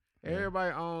with it.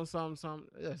 Everybody owns something.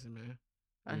 Listen, man.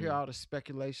 I hear all the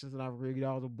speculations and I read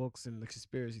all the books and the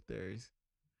conspiracy theories.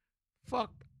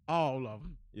 Fuck all of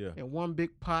them. Yeah. In one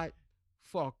big pot.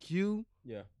 Fuck you.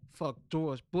 Yeah. Fuck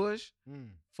George Bush.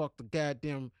 Fuck the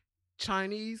goddamn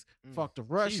Chinese. Fuck the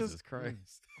Russians. Jesus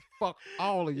Christ. Fuck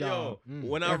all of y'all. Yo,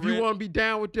 when I If you want to be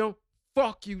down with them,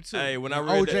 fuck you too. Hey, when I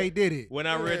read OJ that, did it. when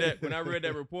I read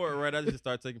that report, right, I just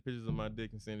started taking pictures of my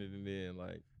dick and sending it in,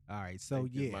 like. All right, so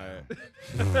get yeah.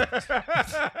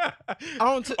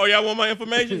 Oh, y'all want my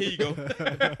information? Here you go.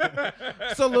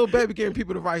 So Lil Baby getting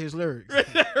people to write his lyrics. Right.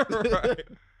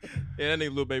 Yeah, that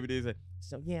nigga Lil Baby did say.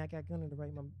 So yeah, I got Gunna to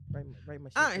write my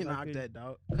shit. I ain't knocked that,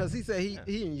 dog. Because he said he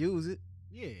didn't use it.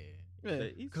 Yeah. Yeah.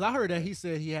 Because I heard that he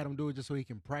said he had him do it just so he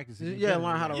can practice it. Yeah,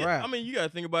 learn how to rap. I mean, you gotta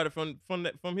think about it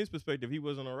from his perspective. He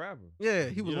wasn't a rapper. Yeah,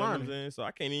 he was You know what I'm learning. saying? So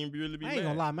I can't even really be I ain't mad.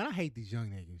 gonna lie, man. I hate these young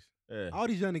niggas. Yeah. All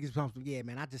these young niggas come from, yeah,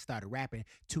 man, I just started rapping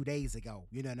 2 days ago.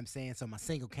 You know what I'm saying? So my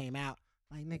single came out.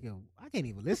 Like, nigga, I can't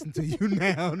even listen to you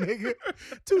now, nigga.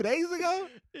 2 days ago?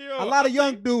 Yo, A lot of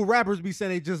young dude rappers be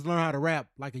saying they just learned how to rap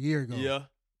like a year ago. Yeah.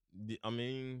 I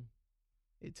mean,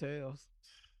 It tells.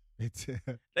 It's,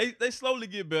 they slowly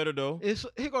get better though. It's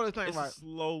here go the thing, It's right?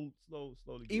 slowly.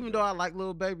 Get Even though better. I like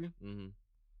Lil Baby, Mm-hmm.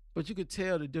 but you could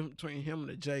tell the difference between him and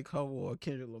a J. Cole or a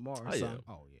Kendrick Lamar or Oh, yeah. something.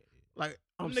 oh, yeah. Like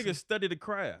I'm Niggas study the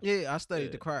craft. Yeah, I studied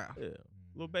Yeah. the crowd. Yeah.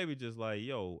 Lil Baby just like,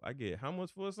 yo, I get how much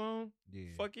for a song? Yeah.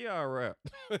 Fuck yeah, I rap.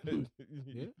 Yeah.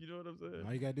 You know what I'm saying?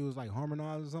 All you gotta do is like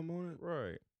harmonize or something on it.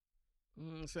 Right. You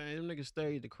know what I'm saying? Them niggas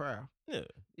studied the crowd. Yeah.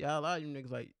 Yeah, a lot of you niggas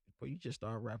like, but you just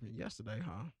started rapping yesterday,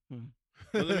 huh?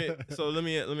 So let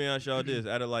me ask y'all this.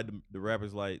 Out of like the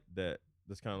rappers like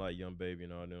that's kind of like Young Baby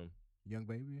and all them. Young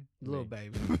Baby. Lil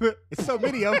Baby. It's so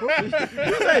many of them.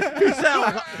 he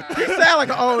sound like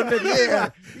an old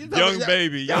nigga. Yeah. Young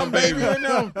Baby, Young Baby, and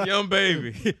them. Young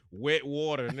Baby, Wet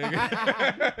Water,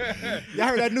 nigga. Y'all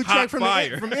heard that new Hot track from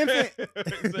Fire. from Infant?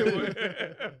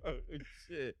 Oh,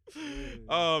 shit.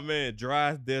 Oh man,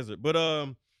 Dry Desert. But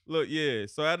look, yeah.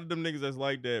 So out of them niggas that's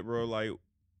like that, bro, like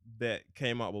that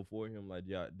came out before him, like,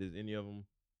 yeah, does any of them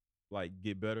like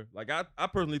get better? Like I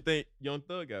personally think Young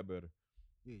Thug got better.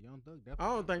 Yeah, Young Thug definitely. I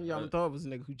don't think Young Thug was a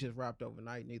nigga who just rapped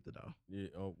overnight neither though. Yeah.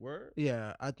 Oh, word.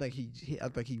 Yeah, I think he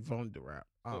wanted to rap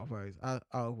always.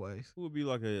 Always. Who would be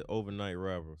like an overnight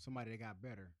rapper? Somebody that got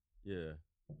better. Yeah.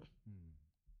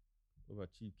 What about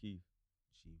Chief Keef?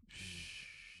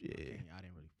 Yeah. I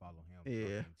didn't really follow him.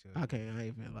 Yeah. I ain't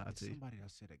even lie There's to you. somebody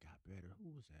that said it got better. Who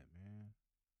was that, man?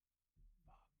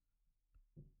 Fuck.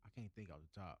 I can't think off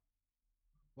the top.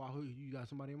 Wow, who you got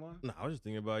somebody in mind? No, I was just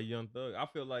thinking about Young Thug. I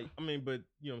feel like, I mean, but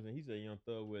you know what I'm saying? He said Young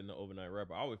Thug wasn't an overnight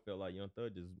rapper. I always felt like Young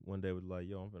Thug just one day was like,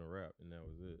 yo, I'm finna rap, and that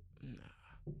was it. Nah.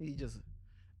 He just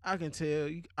I can tell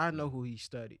I know who he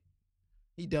studied.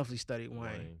 He definitely studied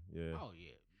Wayne. Yeah. Oh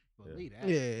yeah, believe that.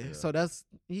 Yeah. So that's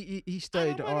he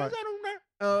studied the art.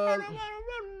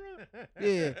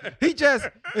 Yeah, he just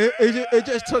it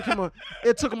just took him a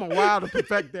while to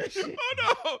perfect that shit.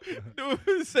 Oh no,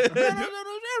 dude said I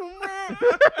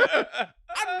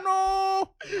don't know.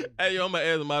 Hey, yo, I'm gonna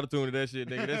add some autotune to that shit,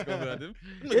 nigga. That's gonna be like this.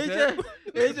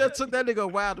 It just took that nigga a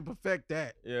while to perfect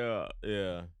that. Yeah.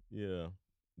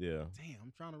 Damn,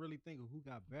 I'm trying to really think of who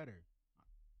got better.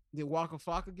 Did Waka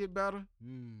Flocka get better?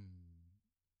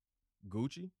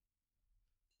 Gucci.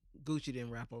 Gucci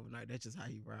didn't rap overnight. That's just how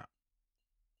he rap.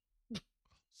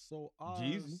 So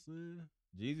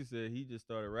Jeezy said he just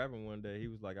started rapping one day. He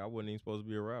was like, I wasn't even supposed to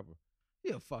be a rapper. He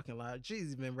a fucking liar.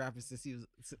 Jeezy's been rapping since he was.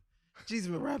 Jeezy's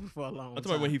been rapping for a long I'm time.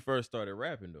 talking about when he first started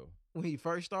rapping though. When he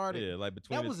first started. Yeah, like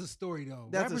between that was a story though.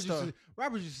 That's a story.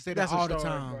 Rappers used to say That's that a all the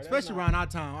story, time, bro. That's especially not- around our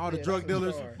time. All the Yeah, drug that's a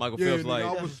dealers. story. Michael Yeah, Phelps nigga, like, I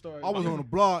That's was a story. I was on the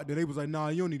block. Then they was like, nah,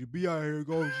 you don't need to be out here.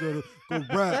 Go rap. That's You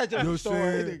just know a what I'm story,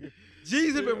 saying? nigga.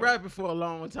 Jeezy been rapping for a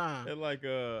long time. and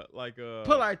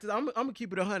Put like this, I'm gonna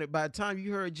keep it 100. By the time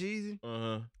you heard Jeezy,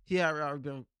 he had already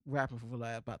been rapping for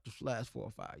about the last 4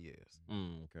 or 5 years.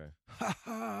 Okay.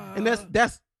 And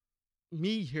that's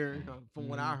me hearing him from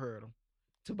when I heard him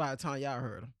to by the time y'all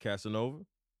heard him. Casanova.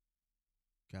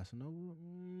 Casanova.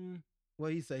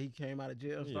 What he say? He came out of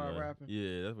jail and started rapping.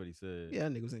 Yeah, that's what he said. Yeah,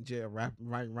 that nigga was in jail rapping,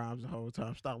 writing rhymes the whole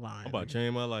time. Stop lying. I'm about to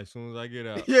change my life as soon as I get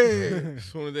out. Yeah. As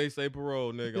soon as they say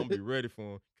parole, nigga, I'm gonna be ready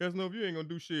for him. Casanova, you ain't gonna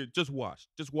do shit. Just watch.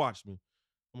 Just watch me.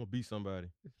 I'm gonna beat somebody.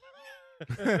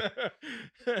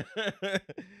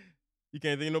 You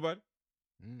can't think of nobody?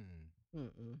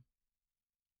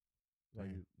 Like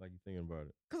you thinking about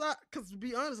it. Cause to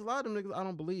be honest, a lot of them niggas, I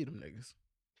don't believe them niggas.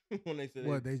 When they say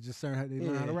What they just learn how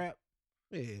to rap?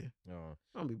 Yeah. Oh.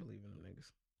 I don't be believing them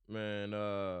niggas. Man,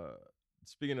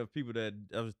 speaking of people that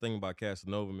I was thinking about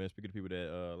Casanova, man. Speaking of people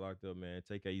that locked up, man.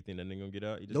 TK, you think that nigga gonna get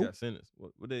out? He just Nope. got sentenced.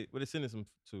 What they sentenced him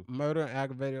to? Murder and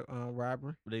aggravated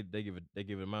robbery. They give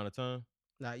an amount of time.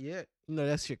 Not yet. You know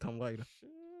that shit come later.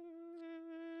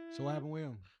 So what happened with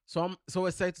him? So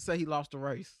it's safe to say he lost the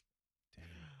race.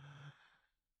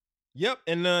 Yep,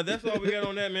 and that's all we got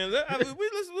on that, man.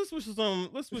 Let's switch to something.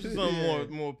 Let's switch to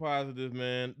something more positive,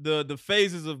 man. The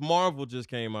phases of Marvel just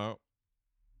came out.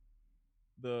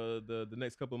 The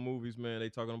next couple of movies, man. They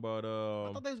talking about.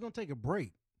 I thought they was gonna take a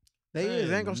break. They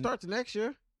ain't gonna start to next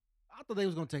year. I thought they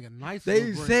was gonna take a nice. They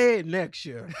little break. said next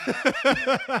year.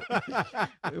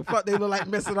 Fuck, they look like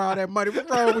missing all that money. What's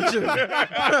wrong with you?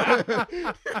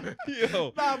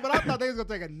 Yo, Nah, but I thought they was gonna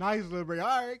take a nice little break. All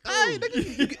right, cool. Hey,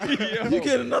 nigga, you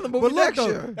get another movie But look next though,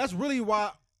 year. that's really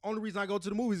why. Only reason I go to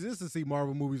the movies is to see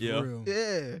Marvel movies Yeah. for real.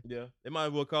 Yeah. yeah, they might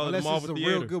as well call Unless it Marvel it's a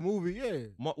Theater. real good movie, yeah.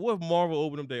 What if Marvel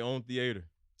opened up their own theater?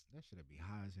 That should be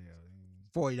high as hell.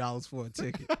 $40 for a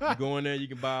ticket. You go in there, you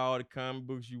can buy all the comic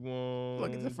books you want.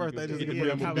 Look, it's the You first can thing get just the get a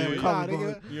damn memorabilia. comic Nah,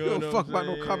 book. nigga. You You know don't what fuck I'm about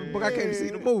no saying? comic book. I can't see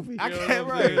the movie. I You know can't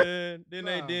what I'm right. saying? Then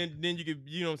Nah. then you could,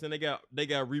 you know what I'm saying, they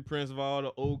got reprints of all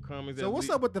the old comics. So what's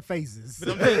up with the phases?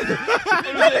 But I'm saying,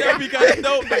 that'd be kind of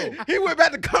dope though. He went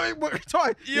back to comic book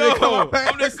toy. Yo,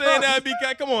 I'm just saying that'd be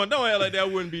kind. Come on, don't act like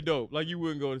that wouldn't be dope. Like you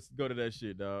wouldn't go to that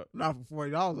shit, dog. Not for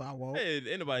 $40, I won't. Hey,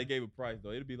 anybody gave a price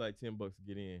though. It'd be like $10 to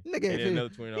get in. Nigga, And if then you- another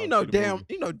 $20. You know to the damn, movie.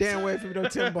 you know damn well if you know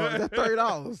 $10, that's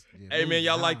 $30. Hey man,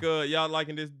 y'all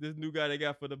liking this new guy they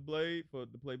got for the Blade to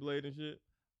play Blade and shit?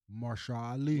 Marshall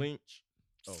Ali. Lynch.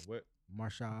 Oh what?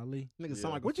 Marshall Ali. Nigga Yeah.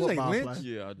 sound like What a you say, football Lynch?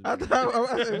 player. Yeah, I do.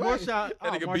 I said, wait, Marshall. That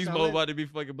nigga Beast Mode about to be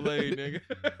fucking Blade, nigga.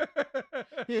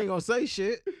 he ain't gonna say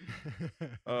shit.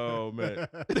 Oh man.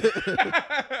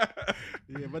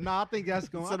 Yeah, but no, I think that's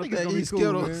going. I Instead of think it's that, gonna be eat cool,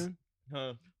 Skittles. man.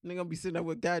 Huh? Nigga gonna be sitting there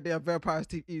with goddamn vampires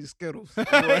teeth eating Skittles.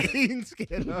 Eating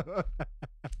Skittles.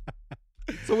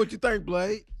 So what you think,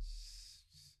 Blade?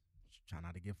 Try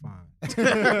not to get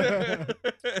fined.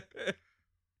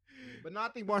 But no, I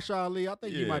think Marshall Ali. I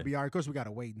think he Yeah. might be all right. Of course, we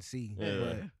gotta wait and see.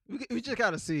 Yeah. But we just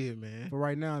gotta see it, man. But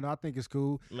right now, I think it's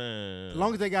cool. Man. As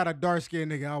long as they got a dark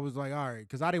skinned nigga, I was like, all right,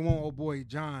 because I didn't want old boy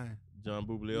John. John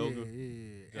Yeah,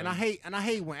 Bublé. yeah. And I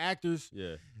hate when actors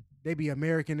Yeah. they be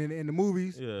American in the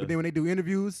movies, Yeah. but then when they do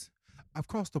interviews, I've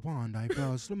crossed the pond. I've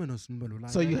So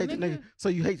you hate the nigga? So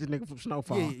you hate the nigga from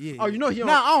Snowfall? Yeah, yeah. Oh, you know he on?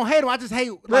 No, I don't hate him. I just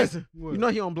hate. Like, Listen, what? you know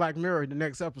he on Black Mirror the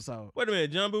next episode. Wait a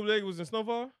minute, John Bublé was in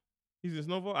Snowfall? He's in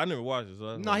Snowfall? I never watched it.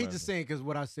 So No, he just saying because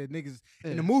what I said, niggas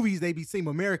in Yeah. the movies they be seem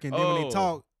American. Then when Oh. they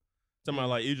talk, Talking about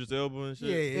like Idris Elba and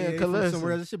shit. yeah, cause from listen,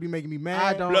 somewhere else. It should be making me mad.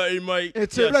 I don't. Bloody Mike.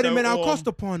 It's yeah, Bloody so, man, I'll cross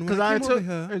the pond when Because I I came over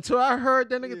until, here. until I heard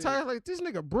that nigga Yeah. talk like this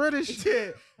nigga British. Yeah,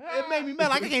 it made me mad.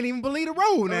 Like I can't even believe the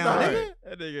road now, Right.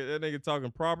 nigga. That nigga talking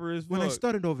proper as fuck. When I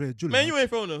started over there, Julie. Man, you ain't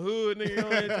from the hood, nigga.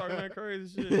 You ain't talking that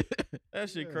crazy shit. That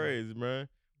shit Yeah. crazy, man.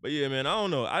 But yeah, man, I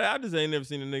don't know. I just ain't never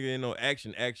seen a nigga in no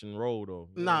action role though.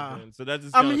 You know what I'm Nah. saying? So that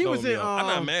just I mean, kinda he throw was me in, off. I'm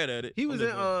not um, mad at it. He I'm was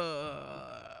just in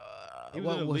he was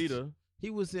what in was- Alita, He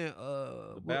was in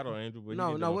the Battle Angel. But he No,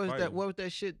 didn't no, do what was fighting. that? What was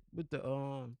that shit with the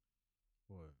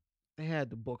They had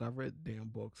the book. I read the damn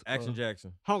books. Action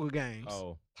Jackson. Hunger Games.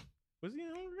 Oh, was he in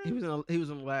Hunger He Games? was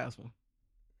in the last one.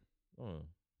 Oh,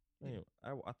 damn.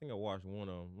 I think I watched one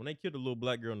of them. When they killed the little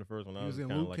black girl in the first one, I He was was in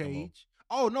kind of Luke like, Cage.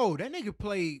 Oh no, that nigga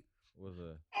played. was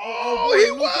a Oh, he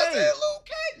he was was in in Luke Luke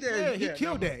Cage. Yeah, he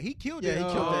killed that. He killed Yeah, that.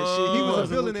 he killed that Oh. shit. He was a in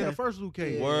villain Luke in the Cage. first Luke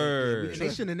Cage. Word. And they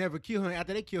shouldn't have never killed him.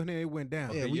 After they killed him, it went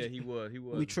down. Yeah, Okay, we- yeah, he was.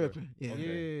 We tripping. Yeah.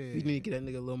 Okay. We need to get that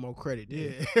nigga a little more credit.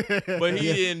 Yeah. But he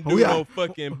Yeah. didn't Oh, do yeah. no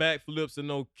fucking backflips and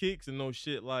no kicks and no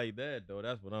shit like that, though.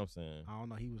 That's what I'm saying. I don't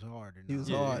know. He was hard. He was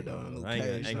Yeah, hard yeah, though. yeah. in Luke I ain't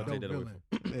gonna- Cage, ain't gonna though. take that away from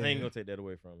him. I ain't gonna take that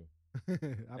away from him. I ain't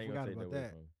forgot gonna take about away that.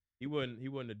 from him. He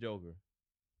wasn't the Joker.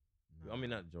 I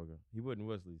mean, not the Joker. He wasn't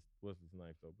Wesley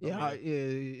Snipes though. But Yeah, I mean,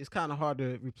 yeah. It's kind of hard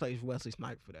to replace Wesley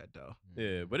Snipes for that though.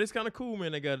 yeah, but it's kind of cool,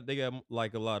 man. They got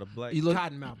like a lot of black. You look,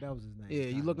 Cottonmouth, that was his name. yeah.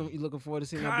 You Cottonmouth. looking forward to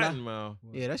seeing that Black? Cottonmouth,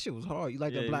 Yeah, that shit was hard. You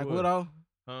like Yeah, that you Black would. Widow?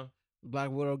 huh? Black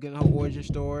Widow getting her origin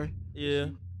story. Yeah,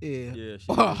 Yeah. yeah. She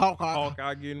Hawkeye.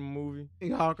 Hawkeye getting a movie.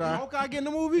 Hawkeye. Hawkeye getting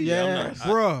the movie? Yeah. I'm not-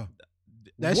 Bruh.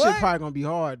 That What? shit probably gonna be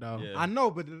hard though. Yeah. I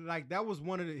know, but like that was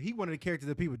one of the characters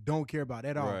that people don't care about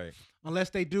at all. Right.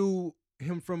 Unless they do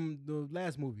him from the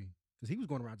last movie. Because he was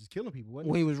going around just killing people,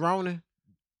 wasn't When he? he was Ronin.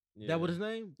 Yeah. That what his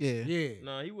name? Yeah. Yeah.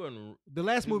 No, he wasn't. The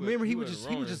last He movie, was- remember, he he was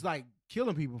wasn't just Ronin. like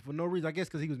killing people for no reason. I guess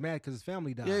because he was mad because his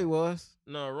family died. Yeah, he was.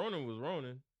 No, Ronan was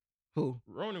Ronan. Who?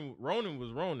 Ronan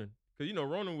was Ronan. Cause you know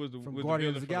Ronan was the From was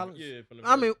Guardians the of the villain Galaxy? yeah, from the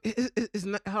I mean, it's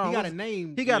not. He Hold on, got a what's-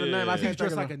 name. He got a name. I Yeah. He can't was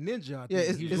dressed think like of a ninja. I Yeah, think.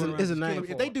 it's- He was it's going a- around it's a just name killing-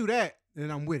 for If they it. do that,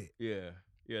 then I'm with it.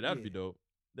 yeah, that'd be Yeah. dope.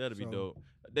 That'd be So- dope.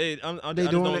 I They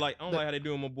just doing don't it- like. I don't like how they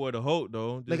doing my boy the Hulk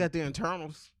though. They got the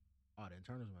internals. Oh, the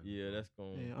Eternals. might be Yeah, cool. that's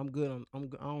going. Yeah, I'm good on. I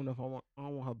don't know if I want. I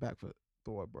don't want her back for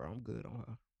Thor, bro. I'm good on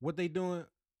her. What they doing?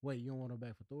 Wait, you don't want her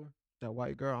back for Thor? That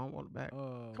white girl, I don't want her back.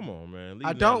 Come on, man. Leave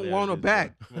I Natalie don't out want her of this,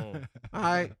 back. bro. Come on. All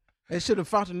right, they should have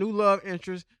found a new love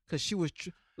interest because she was.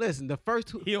 Listen, the first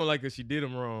two. He don't like cause she did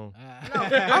him wrong.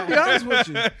 I'll be honest with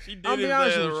you. She did I'll be his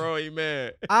honest ass with you. wrong. He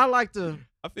mad. I like to.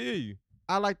 I feel you.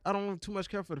 I don't too much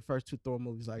care for the first two Thor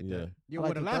movies like Yeah. that. Yeah, I well,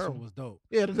 like the the last third one one. was dope.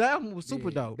 Yeah, the album was super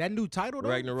Yeah. dope. That new title though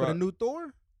for Ragnarok. the new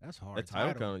Thor. That's hard. That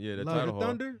title kind of the Love title and hard.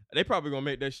 Thunder. They probably gonna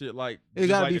make that shit like It just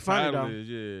gotta like be the funny, title though. is,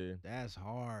 yeah. That's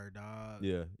hard, dog.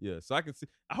 Yeah. So I can see.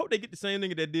 I hope they get the same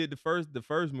nigga that did the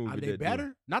first movie. Are they that did-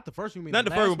 better? Not the first one. Not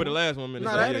the first one, but the last one. Man.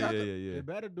 Nah, yeah, they- yeah, yeah. They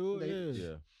better do it. They- yeah.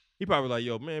 Yeah. He probably like,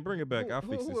 yo, man, bring it back. I'll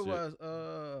fix this who shit. it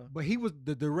was? But he was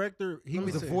the director. He Let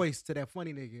me was the see. voice to that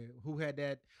funny nigga who had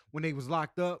that when they was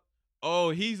locked up. Oh,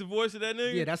 he's the voice of that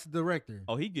nigga? Yeah, that's the director.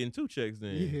 Oh, he getting 2 checks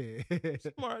then. Yeah.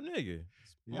 Smart nigga.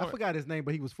 I Smart. forgot his name,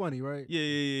 but he was funny, right?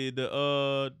 Yeah.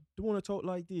 The one that talk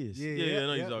like this. Yeah, I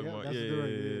know yeah, you're talking yeah, about. that's Yeah, the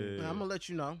director, yeah. yeah. I'm gonna let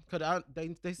you know because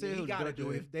they said Yeah, he he was gotta director. do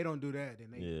it. If they don't do that,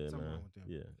 then they Yeah, something man. wrong with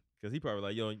them. Yeah. Because he probably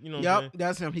like, yo, you know what I'm saying? Yep,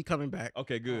 that's him. He coming back.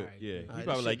 Okay, good. Alright, Yeah. yeah. He Alright,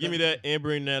 probably this like, shit give me done. that and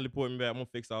bring Natalie Portman back. I'm going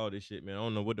to fix all this shit, man. I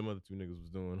don't know what them other 2 niggas was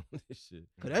doing on this shit.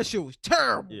 Cause that shit was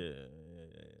terrible. Yeah.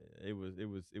 It was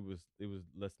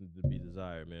less than to be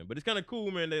desired, man. But it's kind of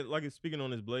cool, man. They like speaking on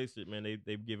this Blade shit, man.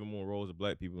 They've given more roles to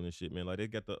black people and shit, man. Like they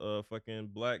got the fucking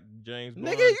black James Bond.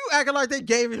 Nigga, you acting like they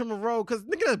gave him a role because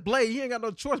nigga that's Blade. He ain't got no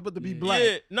choice but to be black.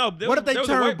 Yeah, no. What if they there was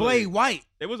a turn white Blade white?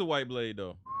 There was a white Blade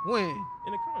though When?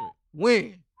 in the comic.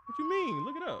 When? What you mean?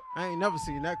 Look it up. I ain't never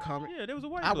seen that comic. Yeah, there was a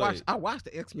white I Blade. watched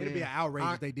the X Men. It'd be an outrage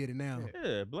I- if they did it now.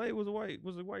 Yeah, Blade was a white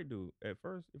dude at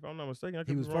first, if I'm not mistaken. I He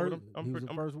could was be wrong, but first. I'm He was pretty-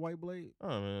 the I'm- first white Blade.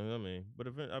 Oh man, but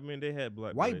I mean they had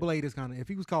black White Blade is kind of. If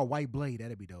he was called White Blade,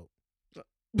 that'd be dope.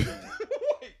 Wait,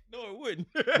 no, it wouldn't.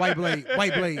 White Blade.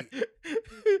 White Blade.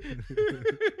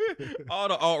 All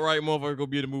the alt-right motherfuckers go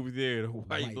be in the movie theater.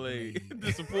 White White Blade. Blade.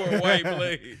 To support White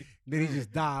Blade. Then he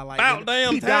just died like About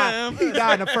damn he time. Died, he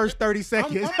died in the first 30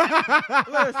 seconds.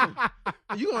 Listen,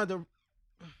 you gonna have to.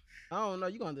 I don't know.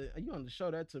 You gonna have to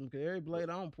show that to me because every Blade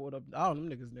I don't pull it up. All them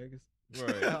niggas.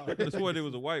 Right. I could have sworn it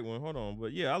was a white one. Hold on.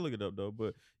 But yeah, I'll look it up though.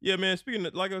 But yeah, man, speaking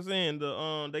of, like I was saying,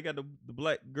 they got the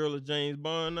black girl of James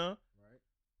Bond now.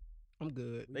 I'm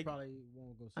good. We probably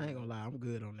won't go. I ain't gonna lie. I'm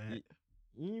good on that.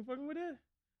 You ain't fucking with that?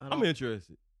 I I'm don't-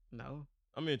 interested. No.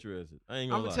 I'm interested. I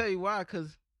ain't I'm gonna gonna lie. tell you why.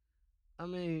 Cause I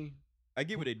mean, I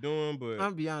get what they doing, but I'm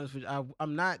gonna be honest with you.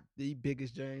 I'm not the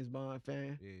biggest James Bond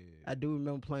fan. Yeah. I do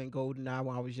remember playing GoldenEye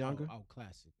when I was younger. Oh,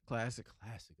 classic. Classic.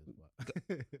 Classic as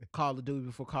well. Call of Duty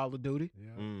before Call of Duty.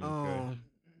 Yeah. okay.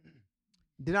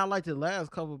 Then I liked the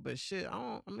last couple, but shit,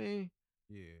 I mean,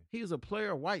 Yeah. he was a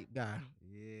player white guy.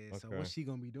 Yeah. So Okay. what's she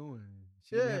gonna be doing?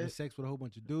 She gonna be Yeah. having sex with a whole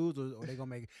bunch of dudes, or they gonna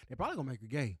make? They probably gonna make her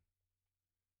gay.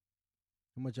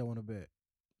 How much y'all want to bet?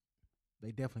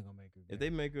 They definitely gonna make her gay. If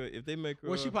they make her,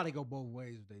 well, she probably go both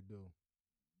ways if they do.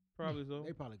 probably so.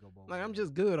 They probably go both. Like I'm ways.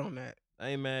 just good on that. I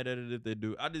ain't mad at it if they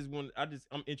do. I'm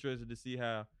interested to see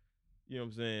how, you know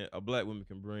what I'm saying, a black woman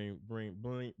can bring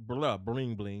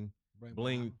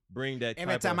that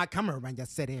Every type time of, I come around,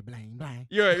 just say that bling bling.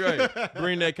 yeah, right.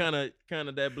 Bring that kind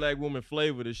of that black woman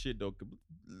flavor to shit though.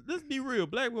 Let's be real,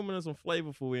 black women are some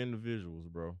flavorful individuals,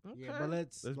 bro. Yeah, Okay. but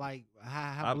let's Let's- like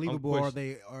how I'm believable are question-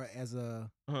 they are as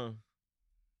a Uh-huh.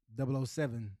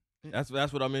 007? That's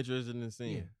what I'm interested in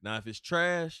seeing. Yeah. Now, if it's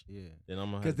trash, Yeah, then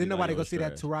I'm gonna. because then nobody go see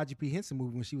that Taraji P Henson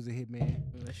movie when she was a hitman.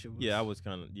 That shit was, Yeah, I was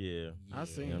kind of I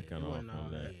seen I'm it. kind It of off wasn't all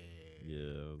on that. that. Yeah,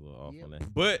 I was a little off Yep. on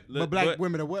that. But But black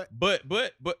women are what?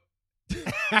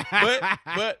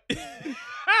 but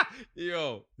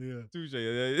yo, Yeah. touche.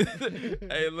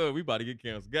 Hey, look, we about to get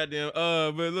canceled. Goddamn.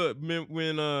 But look,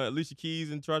 when Alicia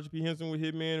Keys and Taraji P Henson were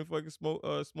Hitman and fucking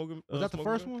smoking. Was that the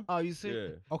first one? Oh, you seen? Yeah.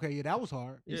 Okay, yeah, that was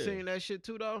hard. You Yeah. seen that shit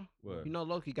too though? What? You know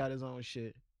Loki got his own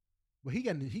shit. But he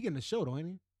getting the show though, ain't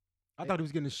he? I thought he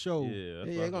was getting the show. Yeah, that's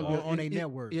Yeah, what I gonna thought. be on their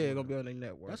network. Yeah, gonna be on their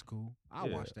network. That's cool. I'll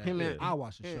Yeah. watch that. Him and- I'll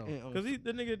watch the show. Cause the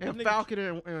and nigga. Falcon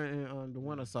and the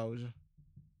Winter Soldier.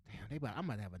 Damn, I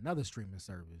might have another streaming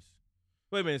service.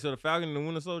 Wait a minute. So the Falcon and the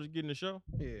Winter Soldier getting the show?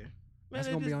 Yeah, Man, That's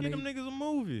they gonna be just on get them they- niggas a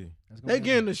movie. That's gonna they be-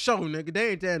 getting the show, nigga.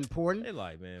 They ain't that important. They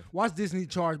like, man. Watch Disney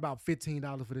charge about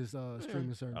 $15 for this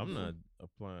streaming service. I'm not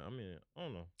applying. I mean, I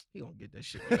don't know. He gonna get that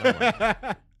shit.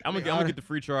 I'm gonna get the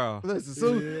free trial. Listen,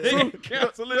 soon, They soon,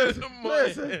 cancel it in the listen,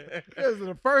 morning. listen,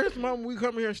 the first moment we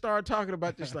come here and start talking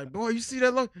about this, like, boy, you see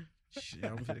that look? Shit,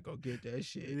 I'm finna go get that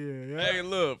shit. Yeah, Hey,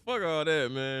 look, fuck all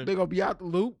that, man. They gonna be out the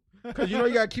loop. Cause you know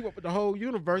you gotta keep up with the whole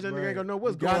universe and they ain't gonna know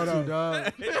what's You got going to, on.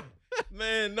 dog.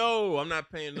 Man, no, I'm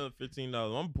not paying another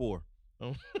 $15. I'm poor.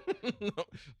 I'm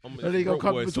Or they gonna broke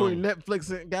come boy between something.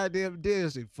 Netflix and goddamn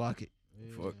Disney. Fuck it.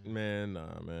 Fuck, man,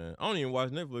 nah, man. I don't even watch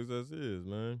Netflix as is,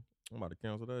 man. I'm about to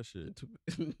cancel that shit.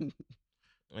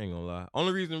 I ain't gonna lie.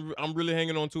 Only reason I'm really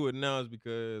hanging on to it now is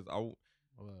because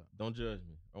don't judge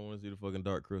me. I want to see the fucking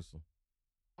Dark Crystal.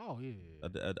 Oh yeah.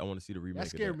 I want to see the remake. That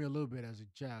scared me a little bit as a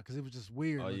child because it was just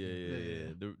weird. Oh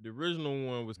yeah. The original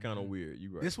one was kind of weird.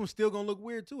 You right. This one's still gonna look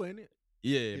weird too, ain't it?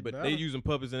 Yeah, It but better. they using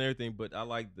puppets and everything. But I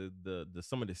like the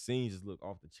some of the scenes just look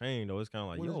off the chain though. It's kind of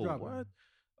like, When is yo, dropping? what?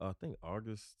 I think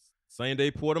August, same day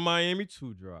Port of Miami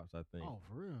 2 drops. I think. Oh,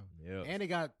 for real. Yeah.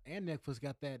 And Netflix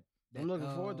got that. I'm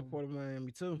looking forward to Port of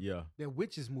Miami too. Yeah. That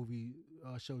Witches movie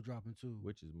show dropping too.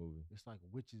 Witches movie. It's like a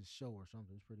Witches show or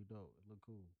something. It's pretty dope. It look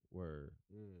cool. Word.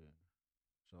 Yeah.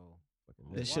 So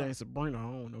Fucking That Netflix. shit ain't Sabrina. I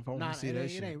don't know if I want nah, to see it that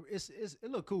ain't, shit. it ain't.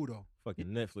 It look cool though. Fucking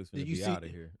Netflix finna Did you be see- out of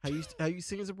here. Have you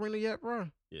seen Sabrina yet, bro?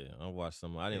 Yeah, I watched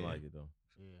some. I didn't Yeah. like it though.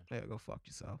 Yeah. Yeah, go fuck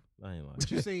yourself. I ain't like But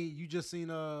it. you seen? You just seen?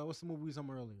 What's the movie we saw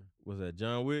earlier? Was that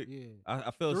John Wick? Yeah.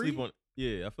 I fell asleep 3? on.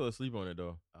 Yeah, I fell asleep on it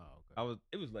though. Oh, okay.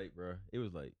 It was late, bro. It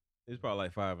was late. It was probably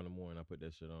like 5 in the morning. I put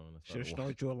that shit on. I Should started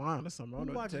start you a line or something. I don't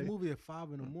Who know what to watches tell a you. movie at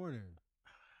 5 in the morning?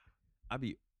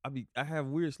 I have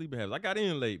weird sleeping habits. I got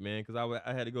in late, man, because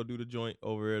I had to go do the joint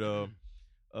over at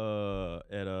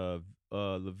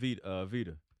La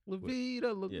Vita. La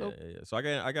Vida, look Yeah, up. yeah. So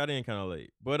I got in kind of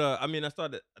late, but I mean, I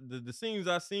started the scenes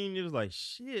I seen. It was like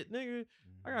shit, nigga.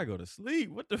 I gotta go to sleep.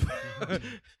 What the fuck?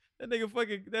 That nigga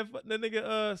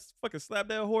fucking slapped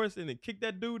that horse and then kicked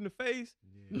that dude in the face.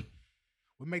 Yeah.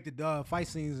 We make the fight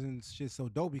scenes and shit so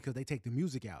dope because they take the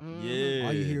music out. Yeah,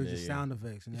 All you hear is nigga. just sound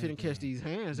effects. And You finna catch everything. these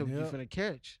hands that you Yep. finna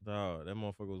catch. Dog, that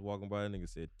motherfucker was walking by. That nigga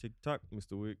said, "Tick tock,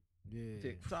 Mr. Wick." Yeah.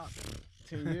 Tick tock.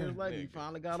 10 years later, you Nigga.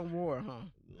 finally got on board, huh?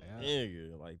 Yeah.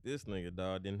 Nigga, like this nigga,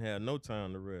 dog, didn't have no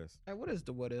time to rest. Hey, what is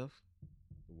the what if?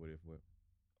 What if what?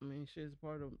 I mean, shit's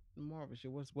part of the Marvel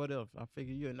shit. What's what if? I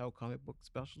figure you're no comic book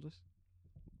specialist.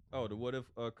 Oh, the what if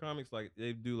comics, like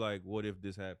they do like what if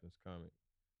this happens comic.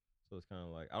 So it's kind of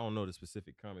like I don't know the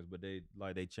specific comics, but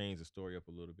they change the story up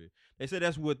a little bit. They said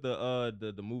that's what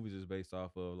the movies is based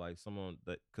off of, like someone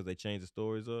that because they change the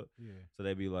stories up. Yeah. So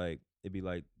it'd be like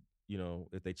you know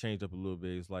if they changed up a little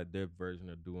bit, it's like their version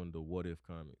of doing the what if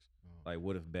comics. Like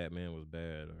what if Batman was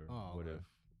bad or Oh, what okay. if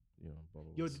blah,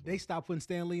 blah, Yo, blah, they stopped putting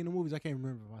Stan Lee in the movies. I can't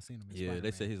remember if I seen him in yeah, Spider-Man.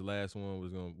 they said his last one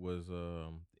was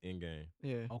Endgame.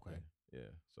 Yeah. Okay. Yeah,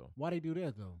 so Why they do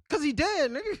that though? Cause he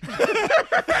dead, nigga.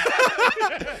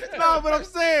 No, but I'm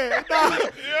saying,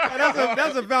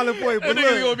 that's a valid point. that But nigga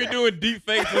gonna look, be doing deep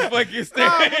fakes with fucking Nah,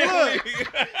 Stan.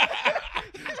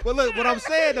 but but look, what I'm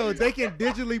saying though, they can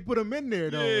digitally put them in there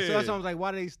though. Yeah. So that's why I was like,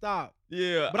 why did they stop?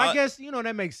 Yeah, But I guess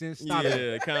that makes sense. Stop it.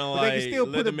 yeah, kind of But like they can still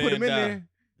let put the them man in die. there.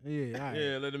 Yeah, all right.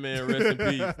 Yeah, let the man rest in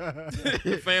peace.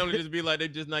 The family just be like, they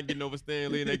just not getting over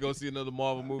Stan Lee, and they go see another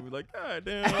Marvel movie. Like, God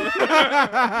damn.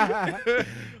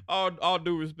 all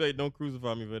due respect, don't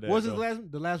crucify me for that. What's his though.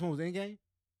 the last one was Endgame?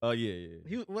 Oh yeah.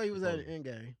 He was at the end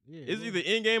game. Yeah. It's either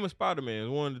Endgame or Spider Man. It's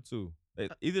one of the two.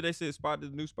 Either they said the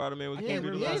new Spider Man was I going can't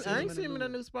to be the remember. last. I ain't seen him in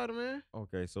that new Spider Man.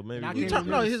 Okay, so maybe And I we- You can't talk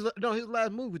remember. his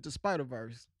last movie was the Spider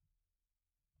Verse.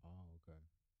 Oh, okay.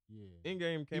 Yeah.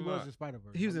 Endgame He came was out. in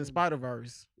Spider-Verse. He was in Spider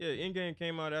Verse. Yeah, Endgame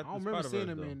came out I after don't remember seeing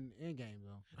Spider-Verse, him though. in Endgame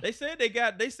though. They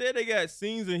said they got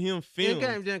scenes of him filmed.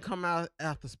 Endgame didn't come out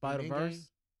after Spider Verse.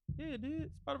 Yeah, it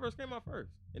did. Spider-Verse came out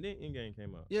first, and then Endgame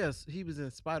came out. Yes, he was in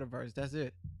Spider Verse. That's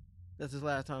it. That's his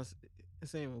last time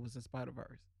seeing him was in Spider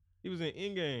Verse. He was in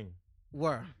Endgame.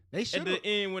 Where? They At should the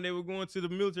end, when they were going to the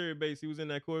military base, he was in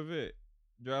that Corvette,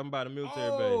 driving by the military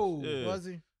Oh, base. Yeah, Was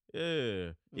he?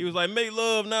 yeah. He was like, "Make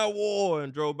love, not war,"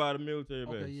 and drove by the military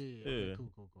Okay, base. yeah. Okay,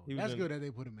 cool. He was That's in- good that they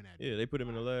put him in that. Yeah, they put him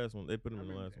in the last one. They put him I in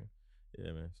the remember last one.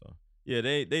 Yeah, man. So yeah,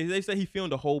 they say he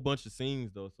filmed a whole bunch of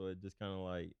scenes though, so it just kind of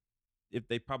like if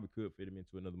they probably could fit him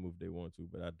into another movie they want to,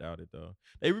 but I doubt it though.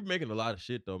 They remaking a lot of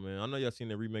shit though, man. I know y'all seen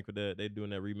that remake of that. They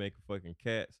doing that remake of fucking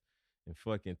Cats and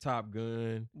fucking Top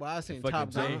Gun. Well, I seen fucking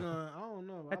Top Top James- Gun. Gun, I don't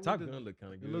know. That Top Gun look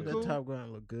kind of it good. look That cool? Top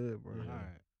Gun look good, bro. Yeah. All right.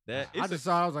 That I it's just a,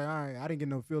 saw. I was like, all right. I didn't get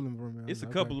no feeling from it. I it's was a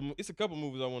like, couple okay. of it's a couple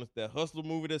movies I want to. That Hustler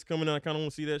movie that's coming out. I kind of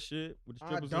want to see that shit with the I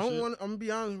strippers and don't shit. want. I'm gonna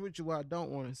be honest with you. What I don't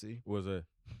want to see. What's that?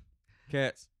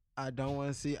 Cats. I don't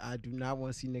want to see. I do not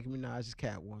want to see Nicki Minaj's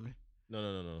Catwoman.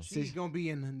 No. She's gonna be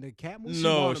in the cat movie.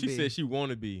 No, wanna she be. said she want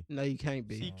to be. No, you can't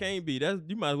be. She can't be. That's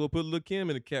you might as well put Lil' Kim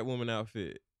in a Catwoman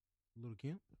outfit. Little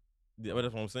Kim. Yeah, but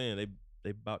that's what I'm saying.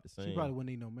 They about the same. She probably wouldn't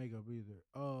need no makeup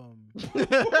either.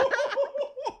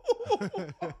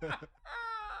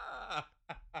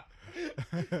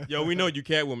 Yo, we know you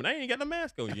Catwoman. I ain't got no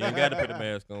mask on. You ain't got to put the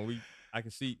mask on. I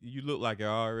can see you look like her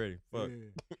already. Fuck.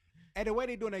 Yeah. And the way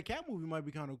they doing that cat movie might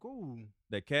be kind of cool.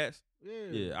 That Cats.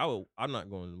 Yeah. Yeah, I'm not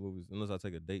going to the movies unless I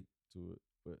take a date to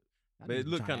it. I But need it to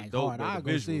look try kind to of act dope. hard. Though, I'll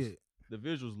the go see visuals. it. The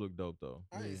visuals look dope though.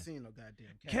 I ain't Yeah. seen no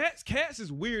goddamn Cats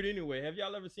is weird anyway. Have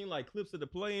y'all ever seen like clips of the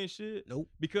play and shit? Nope.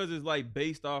 Because it's like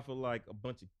based off of like a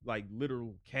bunch of like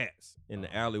literal cats in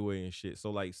the alleyway and shit.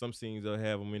 So like some scenes they'll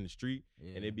have them in the street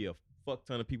and it'd be a fuck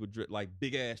ton of people like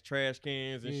big ass trash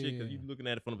cans and shit. Because Yeah. you looking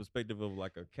at it from the perspective of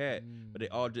like a cat, but they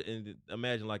all just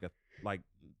imagine like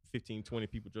 15, 20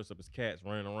 people dressed up as cats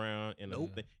running around and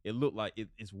it looked like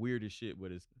it's weird as shit,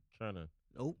 but it's kind of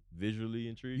visually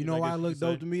intriguing. You know why guess it you looked could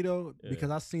dope say. to me though? Yeah.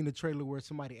 Because I seen the trailer where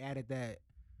somebody added that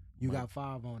you Right. got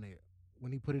 5 on it.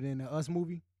 When he put it in the Us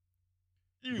movie,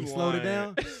 You he slowed it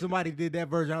lying. down. Somebody did that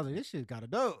version. I was like, this shit kind of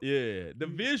dope. Yeah, the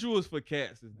visuals for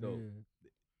Cats is dope. Yeah.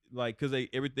 Like, cause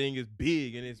everything is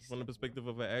big and it's from the perspective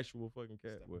of an actual fucking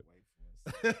cat. But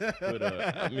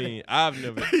I mean, I've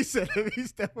never. He said, "Let me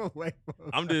step away."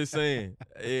 I'm just saying,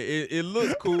 it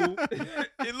looks cool.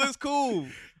 It looks cool.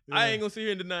 I ain't gonna sit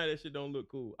here and deny that shit don't look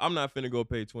cool. I'm not finna go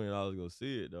pay $20 to go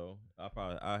see it though.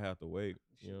 I have to wait.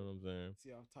 You know what I'm saying?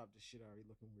 See, off top, this shit already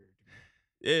looking weird to me.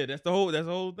 Yeah, that's the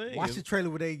whole thing. Watch the trailer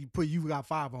where they put "You Got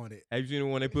 5" on it. Have you seen the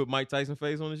one they put Mike Tyson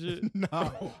face on the shit?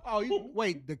 No. Oh,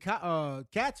 wait, the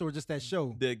cats or just that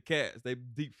show? The cats, they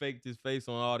deep faked his face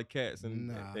on all the cats and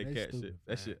Nah, that they cat stupid,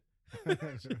 shit. That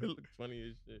man. shit. Shit look funny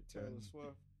as shit. Taylor Swift.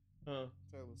 Huh?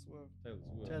 Taylor Swift. Taylor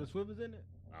Swift. Taylor Swift is in it.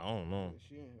 I don't know. Yeah,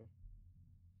 she in here.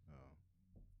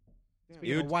 Damn,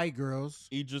 Speaking of white girls,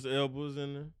 Idris Elba's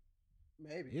in there.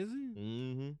 maybe. is he?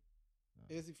 Mm-hmm.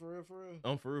 Is he for real? For real?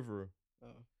 I'm for real, for real. Oh,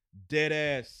 Dead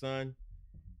ass, son.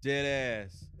 Dead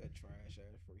ass. that trash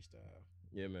ass freestyle.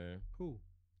 Yeah, man. Who?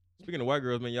 Speaking of white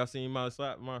girls, man, y'all seen Miley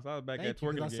Cyrus back Thank at you, 'cause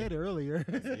twerking I again? said it earlier.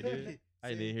 You did? I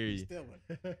didn't hear you. Stealing.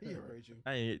 He heard you.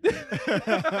 I ain't.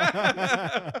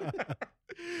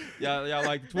 y'all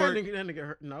like to twerk? That nigga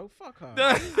hurt. No, fuck her.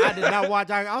 I did not watch.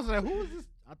 I was like, who is this?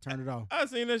 I turned it off. I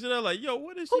seen that shit. I was like, yo,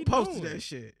 what is Who she posted doing? that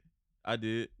shit? I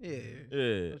did. Yeah.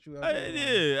 Yeah. Don't you ever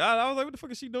I was like, what the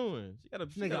fuck is she doing? She got a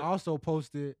This nigga also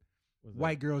posted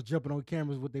white girls jumping on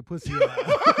cameras with their pussy out.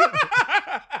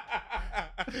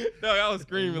 No, I was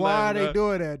screaming. Why are laughing, they dog.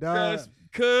 doing that, dog?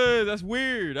 Cause that's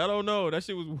weird. I don't know. That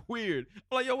shit was weird.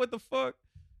 I'm like, yo, what the fuck?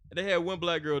 And they had one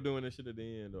black girl doing that shit at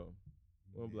the end though.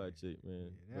 One black chick, man.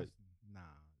 Yeah, that's, nah.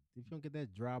 If you don't get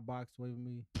that dry box away from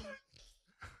me.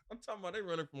 I'm talking about they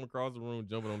running from across the room,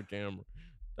 jumping on the camera.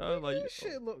 I was like, This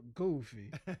shit look goofy.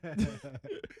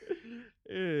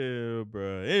 yeah,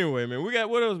 bro. Anyway, man,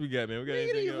 what else we got, man? We got Nigga,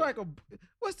 anything he's else? like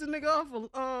what's the nigga off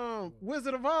of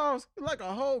Wizard of Oz? Like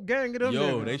a whole gang of them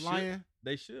Yo, niggas.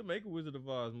 they should make a Wizard of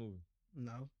Oz movie.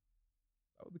 No.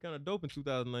 That would be kind of dope in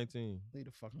 2019. Leave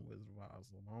the fucking Wizard of Oz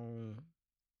alone.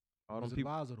 All them Was it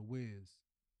people. Oz or the Wiz?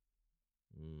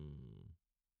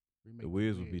 Remake The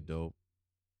Wiz would be dope.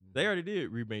 They already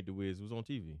did remake The Wiz. It was on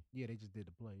TV. Yeah, they just did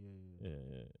the play. Yeah.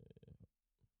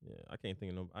 Yeah. I can't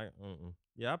think of no.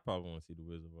 Yeah, I probably want to see The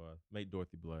Wizard of Oz. Make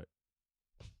Dorothy black.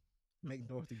 Make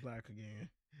Dorothy black again.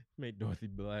 Make Dorothy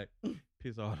black.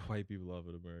 Piss all the white people off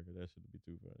in America. That should be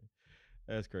too funny.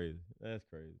 That's crazy.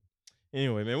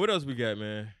 Anyway, man, what else we got,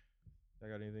 man? I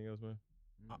got anything else, man?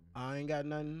 I ain't got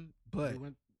nothing, but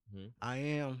Hmm? I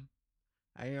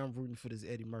am rooting for this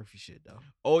Eddie Murphy shit though.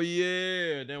 Oh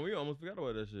yeah, damn, we almost forgot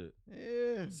about that shit.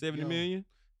 Yeah. 70 Yo. million.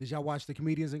 Did y'all watch the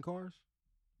Comedians in Cars?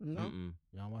 No. Mm-mm.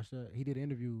 Y'all watch that? He did an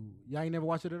interview. Y'all ain't never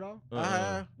watched it at all?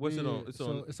 What's it Yeah, on? It's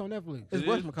on. It's on Netflix. It's It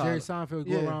what is? Jerry Seinfeld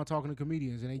go Yeah. around talking to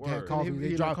comedians and they Word. had coffee. And They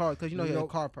he in drop a car because you know he's a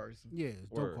car person. Yeah, it's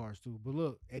dope Word. cars too. But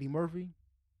look, Eddie Murphy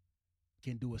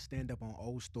can do a stand up on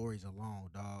old stories alone,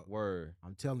 dog. Word.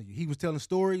 I'm telling you, he was telling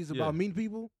stories Yeah. about meeting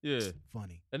people. Yeah,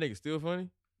 Funny. that nigga still funny.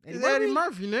 It's Eddie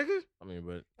Murphy, nigga. I mean,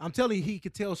 but I'm telling you, he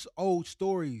could tell old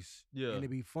stories yeah. and it'd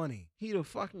be funny. He the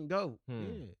fucking dope.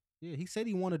 Yeah. He said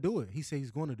he want to do it. He said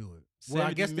he's going to do it. Well, I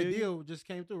 70 guess the million? deal just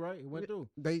came through, right? It went through.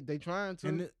 They trying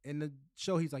to. In the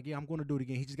show, he's like, "Yeah, I'm going to do it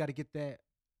again." He just got to get that.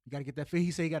 You got to get that fit.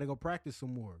 He said he got to go practice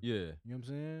some more. Yeah. You know what I'm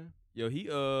saying? Yo,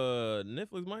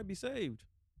 Netflix might be saved.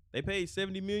 They paid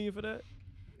 70 million for that.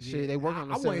 Shit, they working on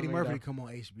the I want Eddie 7 Murphy million to come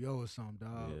on HBO or something,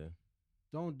 dog. Yeah.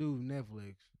 Don't do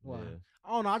Netflix. Why? Yeah. I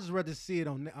don't know. I just rather see it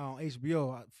on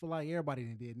HBO. I feel like everybody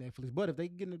did Netflix, but if they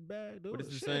get in the bag, do But it.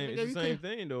 it's the shit, same. nigga, It's you the same can't-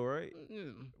 thing though, right? Yeah.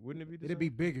 Wouldn't it be? The It'd same? be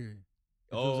bigger.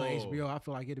 If it was on HBO, I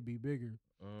feel like it'd be bigger.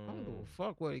 I don't give a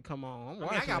fuck what he come on. I'm I, mean,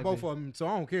 watching I got that both bitch. of them, so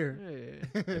I don't care.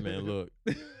 Yeah. Hey, man, look.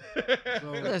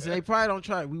 Listen, they probably don't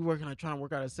try. We trying to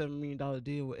work out a $7 million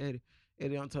deal with Eddie.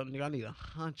 Eddie, I'm telling you, I need a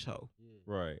huncho.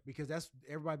 Right. Because that's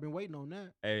everybody been waiting on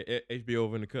that. Hey, HBO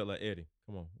over in the cut like Eddie.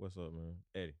 Come on, what's up, man?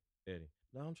 Eddie.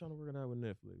 No, I'm trying to work it out with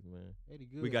Netflix, man. Eddie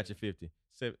good. We got you 50.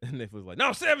 Netflix like,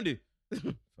 no, 70. Fuck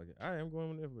it. All right, I'm going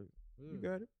with Netflix. You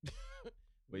got it.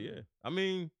 But yeah, I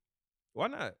mean, why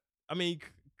not? I mean,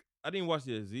 I didn't watch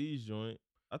the Aziz joint.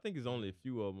 I think it's only a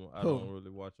few of them. I don't really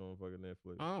watch on fucking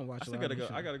Netflix. I don't watch. I still gotta go.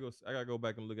 I gotta go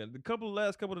back and look at it. The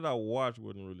last couple that I watched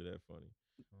wasn't really that funny.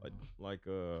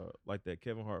 Like that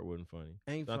Kevin Hart wasn't funny.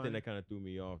 Ain't So I funny. think that kind of threw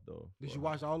me off though. Did you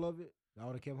watch all of it?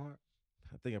 All the Kevin Hart?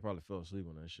 I think I probably fell asleep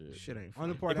on that shit. Shit ain't On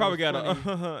the funny. part It that probably was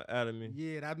got funny- a out of me.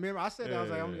 Yeah, I remember. I said that. I was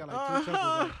like, I only got like two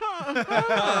chuckles.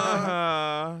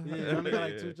 Yeah, I only got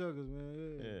like two chuckles,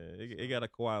 man. Yeah. It got a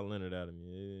Kawhi Leonard out of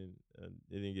me. It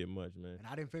didn't get much, man. And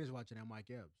I didn't finish watching that Mike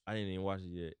Epps. I didn't even watch it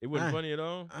yet. It wasn't I- funny at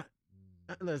all.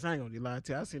 Listen, I ain't gonna be lying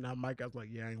to you. I seen that Mike. I was like,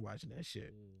 yeah, I ain't watching that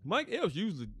shit. Mike Epps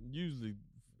usually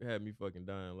had me fucking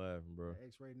dying laughing, bro.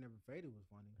 X-Rated Never Faded was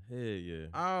funny. Hell yeah.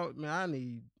 Oh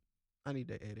man, I need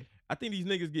that Eddie. I think these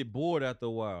niggas get bored after a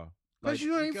while. Cause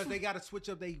you ain't. Because they got to switch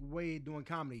up their way of doing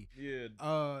comedy. Yeah.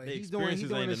 He's doing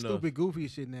experiences ain't this enough. stupid, goofy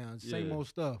shit now. Same Yeah. old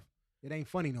stuff. It ain't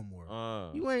funny no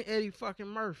more. You ain't Eddie fucking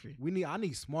Murphy. I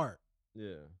need smart.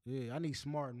 Yeah. Yeah, I need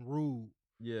smart and rude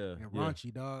Yeah. and Yeah.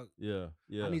 raunchy, dog. Yeah.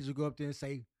 Yeah. I need you to go up there and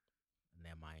say, nah,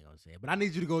 I ain't gonna say it, but I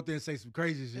need you to go up there and say some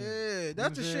crazy shit. Yeah,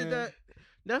 that's the shit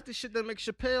that's the shit that makes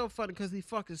Chappelle funny because he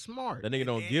fucking smart. that nigga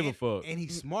don't give a fuck. And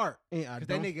he's smart. And I Because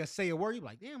that don't- nigga say a word, you be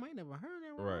like, damn, I ain't never heard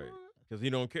that word. Right. Because he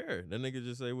don't care. That nigga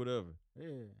just say whatever.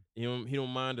 Yeah. He don't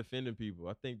mind offending people.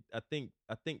 I think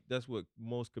that's what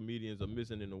most comedians are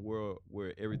missing in a world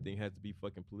where everything has to be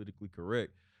fucking politically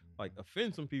correct. Like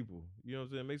offend some people. You know what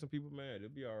I'm saying? Make some people mad. It'll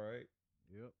be all right.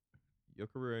 Yep. Your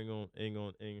career ain't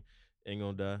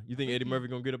gonna die. You think Eddie Murphy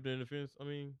gonna get up there in the fence? I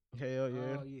mean, Hell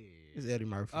yeah. Oh, yeah. It's Eddie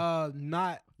Murphy.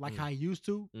 Not like how he used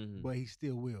to, mhm. but he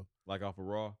still will. Like off of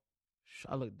Raw.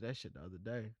 I looked at that shit the other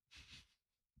day.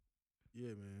 Yeah,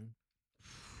 man.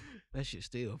 That shit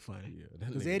still funny. Yeah, that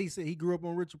Because nigga- Eddie said he grew up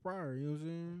on Richard Pryor. You know what I'm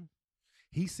saying?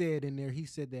 He said in there, he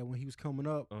said that when he was coming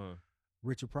up,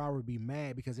 Richard Pryor would be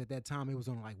mad because at that time it was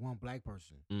only like one black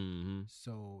person. Mm-hmm.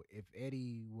 So if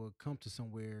Eddie would come to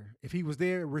somewhere, if he was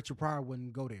there, Richard Pryor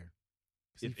wouldn't go there.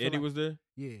 'Cause he If feel Eddie like- was there,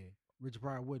 yeah, Richard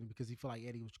Pryor wouldn't because he felt like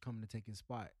Eddie was coming to take his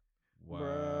spot. wow,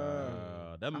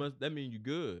 Bruh. that mean you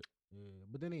good. Yeah,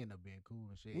 but then they ended up being cool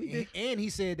and shit. We And, did- and he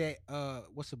said that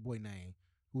what's the boy name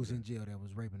who was in jail that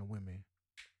was raping the women?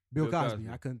 Bill Cosby.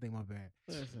 I couldn't think my bad.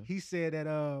 Listen, He said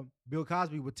that Bill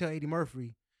Cosby would tell Eddie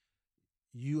Murphy,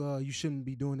 you shouldn't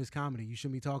be doing this comedy. You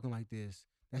shouldn't be talking like this.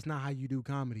 That's not how you do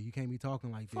comedy. You can't be talking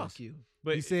like this. fuck you.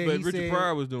 But He said- Richard said-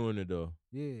 Pryor was doing it though.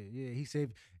 Yeah. He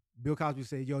said Bill Cosby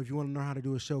said, yo, if you want to know how to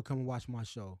do a show, come and watch my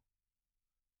show.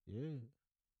 Yeah.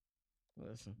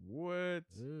 Listen, What?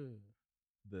 Yeah.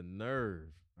 The nerve.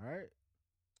 All right.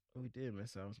 we did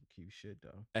miss out on some cute shit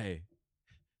though. Hey,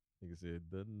 nigga said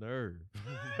the nerve.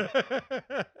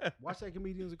 Watch that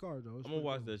Comedians of Cars, though. It's I'm gonna pretty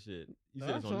watch cool. that shit. You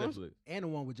said it's on That's Netflix. And the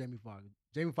one with Jamie Foxx.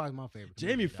 Jamie Foxx is my favorite.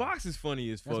 Jamie comedian, dog. Foxx is funny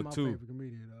as That's fuck my too. favorite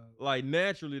comedian, dog. Like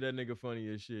naturally, that nigga funny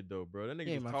as shit though, bro. That nigga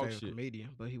He ain't just my talk favorite shit. comedian,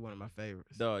 but he one of my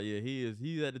favorites. Dog, yeah, he is.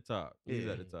 He's at the top. He's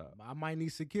Yeah. at the top. I might need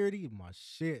security. My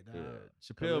shit, dog.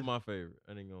 Yeah, Chappelle my favorite.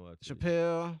 I ain't gonna lie to you.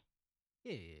 Chappelle.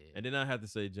 Yeah. And then I have to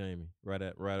say Jamie right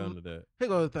under that. Here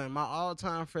goes the thing. My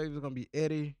all-time favorite is gonna be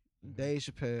Eddie, Mhm. Dave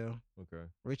Chappelle, Okay.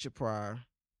 Richard Pryor.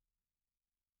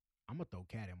 I'm gonna throw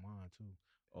Cat in mine too.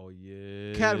 Oh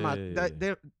yeah. Cat in my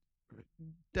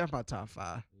that's my top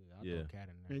 5. Yeah, I'll Yeah. throw Cat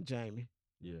in there. And Jamie.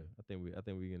 Yeah, I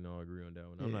think we can all agree on that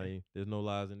one. I'm Yeah. not even, there's no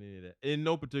lies in any of that. In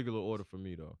no particular order for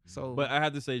me though. So But I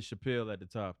have to say Chappelle at the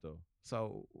top though.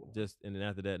 so Just and then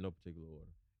after that, no particular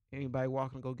order. anybody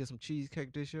walking to go get some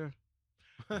cheesecake this year?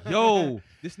 Yo,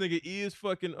 this nigga is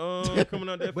fucking coming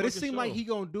out that. But it fucking seemed like show. he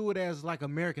gonna do it as like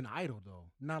American Idol though,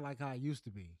 not like how it used to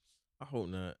be. I hope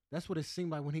not. That's what it seemed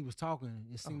like when he was talking.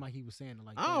 It seemed like he was saying it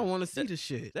like I don't that. want to see the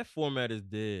shit. That format is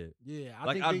dead. Yeah, I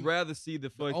Like think I'd they- rather see the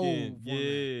fucking old format.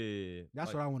 yeah. That's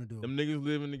like, what I want to do. them niggas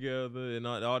living together and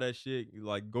all that shit.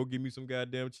 Like go give me some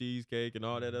goddamn cheesecake and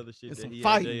all that other shit And that some he had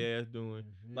fighting. their ass doing.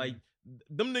 Yeah. Like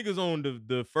them niggas on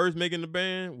the first making the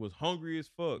band was hungry as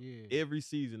fuck. Yeah. Every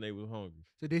season they was hungry.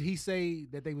 So did he say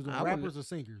that they was I on wouldn't- rappers or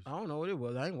singers? I don't know what it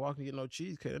was. I ain't walking to get no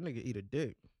cheesecake. That nigga eat a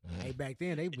dick. Hey, back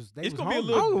then they was It's was gonna be a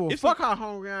hungry. I little- don't give a it's fuck how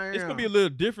hungry I am. It's gonna be a little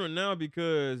different now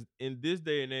because in this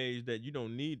day and age that you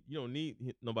don't need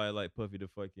nobody like Puffy to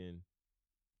fucking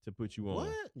to put you on.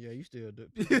 What? Yeah, you still do.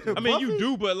 I mean you Puffy?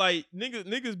 do, but like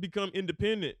niggas become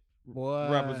independent Boy,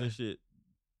 rappers and shit.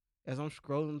 as I'm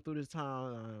scrolling through this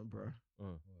timeline, bro,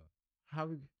 Uh. how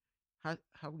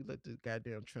we let this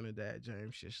goddamn Trinidad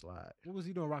James shit slide What was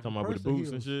he doing? Rocking Talking about with the purse or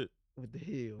boots and heels? shit. with the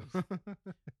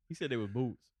heels, He said they were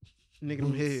boots. nigga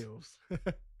them Boots. heels.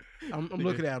 I'm Nigga-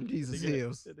 looking at him. Jesus nigga-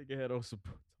 heels. That nigga had on some.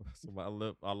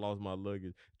 I lost my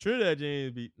luggage. Trinidad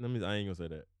James be. I ain't gonna say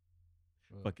that.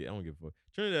 Fuck it. I don't give a fuck.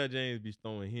 Trinidad James be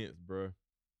throwing hints, bro.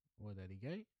 What, that he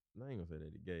gay? I ain't gonna say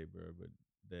that he gay, bro, but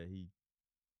that he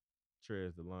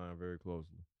treads the line very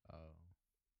closely. Oh.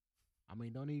 I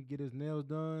mean, don't he get his nails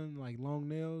done, like long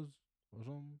nails or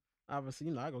something? Obviously,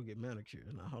 you know, I go get manicures.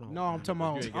 Now, hold on. No, I'm talking But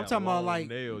about. you ain't I'm got talking about long like.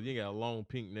 nails. You ain't got long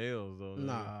pink nails though. nigga.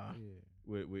 Nah.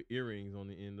 Yeah. With earrings on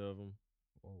the end of them.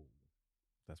 Whoa.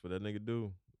 That's what that nigga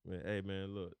do. Man, hey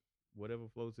man, look, whatever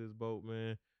floats his boat,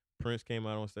 man. Prince came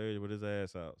out on stage with his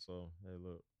ass out. So hey,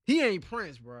 look. He ain't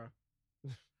Prince, bro.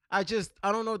 I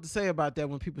don't know what to say about that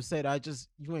when people say that.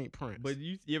 You ain't Prince. But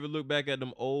you ever look back at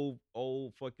them old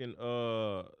fucking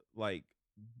like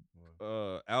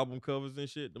album covers and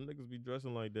shit? Them niggas be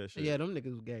dressing like that shit. yeah, them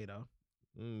niggas was gay though.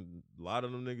 A lot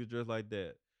of them niggas dress like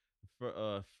that.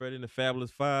 Freddie and the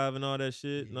Fabulous Five and all that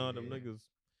shit. No, them Yeah. niggas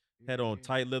had on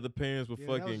tight leather pants with Yeah,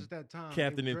 that was fucking just that time.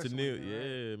 Captain They and was dressing Tennille. like that, right?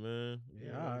 Yeah, man. Yeah,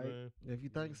 You know all what I'm right. saying? If you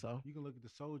think so. You can look at the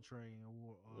Soul Train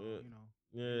or Yeah. you know,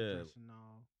 Yeah. dressing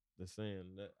all. The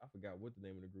saying that I forgot what the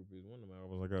name of the group is. One of them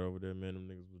albums I got over there, man, them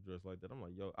niggas was dressed like that. I'm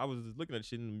like, yo, I was just looking at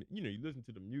shit and you listen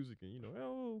to the music and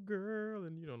oh girl,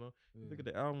 and look at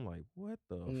the album like, what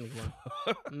the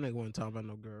fuck? Them nigga wasn't talking about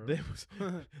no girl. They was,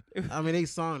 I mean, they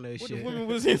sung that what shit. the women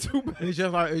was into, man. It's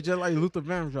just like Luther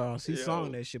Vandross. He Yo.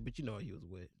 sung that shit, but you know what he was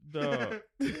with. Dog.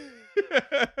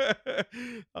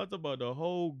 I'm talking about the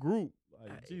whole group.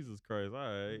 Like, Aight. Jesus Christ. All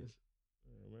right.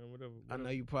 Yeah, man, whatever. I know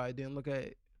you probably didn't look at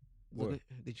it. What?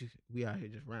 Did you? We out here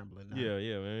just rambling now.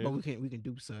 Yeah, man. But we can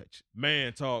do such.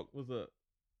 Man talk. What's up?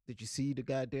 Did you see the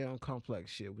goddamn Complex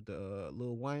shit with the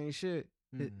Lil Wayne shit?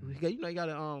 Mm. He got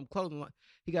a clothing line.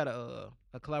 He got a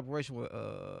collaboration with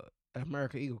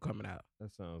American Eagle coming out.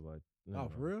 That sounds like Oh,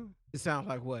 for real? It sounds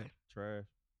like what? trash.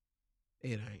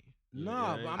 It ain't.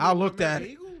 Nah, Yeah, but I looked American at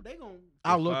it. Eagle, they gon'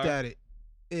 I looked fire. at it.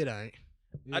 It ain't.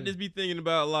 I just be thinking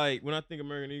about like when I think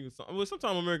American Eagle. Well,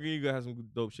 sometimes American Eagle has some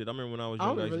good dope shit. I remember when I was I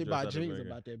young. don't used to really dress buy like jeans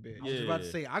American. about that bitch. I was just about to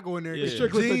Yeah. say, I go in there and Yeah. get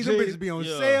Strictly for jeans. Them jeans. bitches be on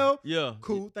Yeah. sale. Yeah,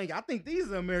 Cool. I think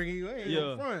these are American Eagle. They ain't Yeah.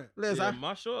 no front. Listen, Yeah, I-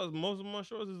 my shorts. Most of my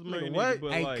shorts is American what? Eagle,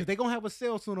 but Hey, like, because they going to have a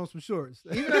sale soon on some shorts.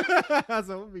 so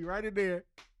we'll be right in there.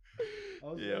 I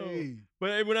was Yo. like, hey.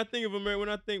 but when I think of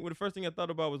American, the first thing I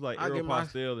thought about was like I get my-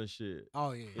 Aeropostale and shit.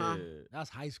 Oh, yeah. Yeah, That's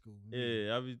high school.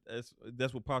 yeah.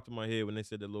 That's what popped in my head when they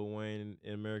said that Lil Wayne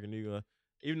and American Eagle.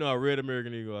 Even though I read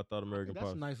American Eagle, I thought American That's a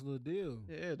Pop. nice little deal.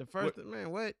 Yeah, the first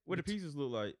man, what? What the pieces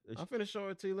look like? I'm finna show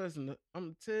it to you. Listen, I'm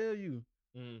gonna tell you,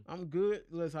 Mm. I'm good.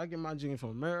 Listen, I get my jeans from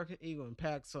American Eagle and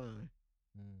PacSun.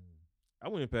 I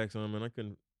went in PacSun, man. I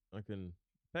couldn't.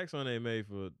 PacSun ain't made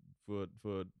for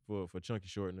chunky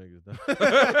short niggas. Though.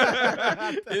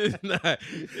 It's not.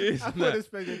 It's I not. wouldn't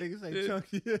expect that nigga say It-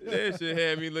 chunky. That shit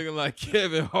had me looking like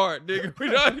Kevin Hart, nigga. We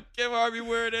know Kevin Hart be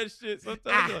wearing that shit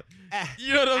sometimes.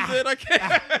 You know what I'm saying? I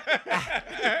can't.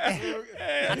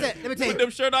 Let me tell you. With them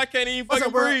shirt, I can't even What's fucking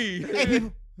up, bro? breathe. Hey,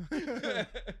 people.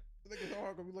 Niggas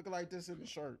hard gonna be looking like this in the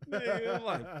shirt. Nigga, I'm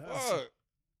like, fuck.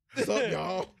 What's up,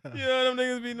 y'all? You know them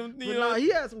niggas be them. But You nah, know, he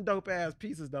had some dope ass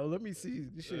pieces though. Let me see.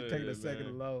 This shit taking Yeah, a second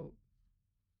to man. load.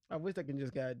 I wish I can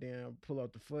just goddamn pull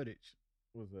out the footage.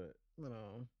 what's that? You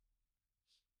know.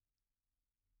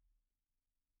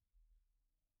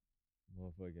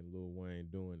 Motherfucking Lil Wayne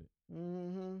doing it.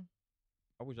 Mm-hmm.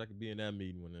 I wish I could be in that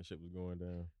meeting when that shit was going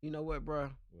down. You know what, bro?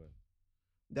 What?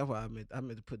 That's why I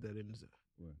meant to put that in.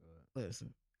 What?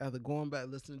 Listen, after going back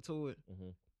listening to it, Mm-hmm.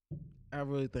 I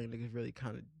really think niggas really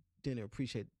kind of didn't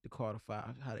appreciate the Carter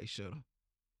Five how they should have.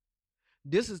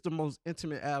 This is the most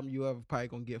intimate album you ever probably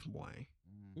gonna get from Wayne.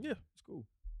 Yeah, it's cool.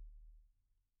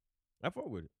 I fuck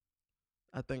with it.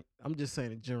 I think I'm just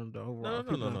saying in general though. Overall, no,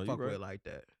 people no, don't you fuck with right. it like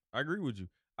that. I agree with you.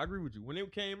 When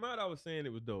it came out, I was saying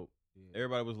it was dope.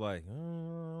 Everybody was like, oh,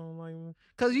 I don't like it.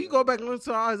 Cause you go back and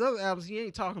listen to all his other albums, he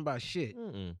ain't talking about shit.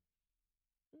 Mm-mm.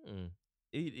 Mm-mm.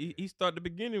 He started the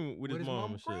beginning with his mom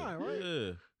mama and shit. crying, right?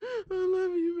 Yeah. I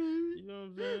love you, baby. You know what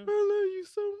I'm saying? I love you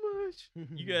so much.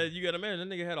 You got to imagine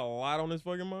that nigga had a lot on his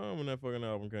fucking mind when that fucking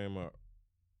album came out.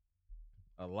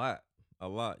 A lot.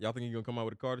 Y'all think he gonna come out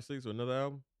with a Carter 6 or another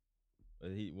album? Or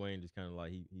Wayne just kind of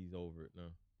like he's over it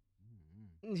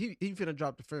now. He finna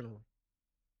drop The Funeral.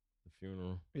 The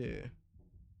funeral, Yeah.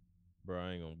 bro.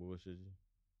 I ain't gonna bullshit you.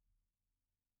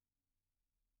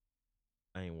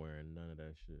 I ain't wearing none of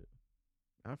that shit.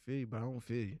 I feel you, but I don't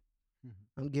feel you.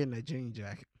 I'm getting that jean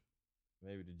jacket.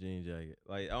 Maybe the jean jacket.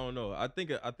 Like I don't know. I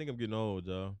think I'm getting old,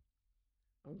 y'all.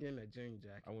 I'm getting that jean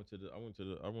jacket. I went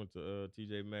to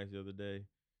TJ Maxx the other day.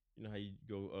 You know how you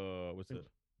go what's that?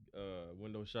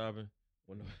 Window shopping.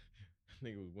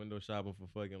 Nigga was window shopping for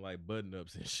fucking like button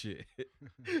ups and shit.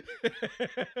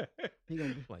 He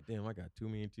gonna be, like, damn, I got too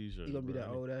many t-shirts. he gonna be bro. that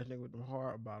old ass nigga with them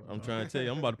hard bottoms. I'm on. trying to tell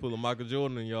you, I'm about to pull a Michael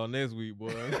Jordan in y'all next week,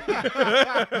 boy.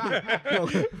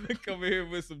 Come in here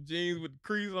with some jeans with the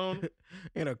crease on them.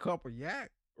 And a cup of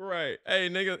yak. Right. Hey,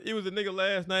 nigga, it was a nigga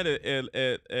last night at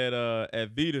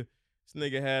Vita. This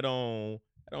nigga had on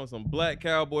some black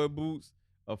cowboy boots,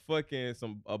 some black pants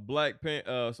and a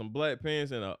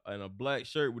black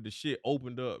shirt with the shit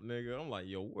opened up, nigga. I'm like,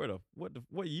 yo,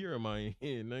 what year am I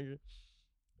in, nigga?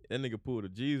 That nigga pulled a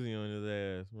Jeezy on his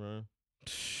ass, bro.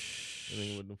 That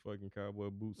nigga with them fucking cowboy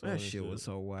boots on. That and shit was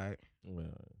so whack. Well,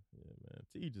 yeah, man.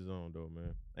 To each his own, though,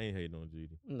 man. I ain't hating on GD.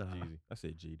 Nah. Jeezy. I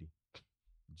said GD.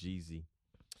 Jeezy.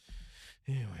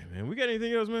 Anyway, man, we got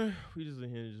anything else, man? We just in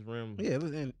here just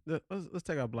rambling. Yeah, let's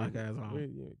take our black ass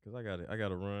on. Yeah, cause I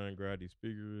gotta run, grab these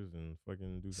speakers, and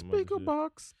fucking do some Speaker other shit.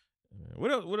 box.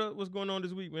 What else? What's going on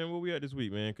this week, man? Where we at this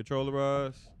week, man?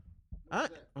 Controllerize. I'm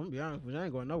gonna be honest with you, I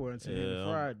ain't going nowhere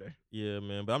until Friday. Yeah,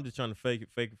 man. But I'm just trying to fake it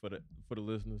for the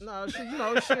listeners. No, shit, you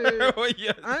know, shit. Well,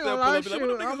 yeah, I ain't gonna lie, like, shit.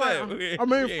 what the niggas at? I mean,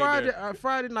 We ain't Friday, there.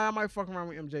 Friday night, I might fuck around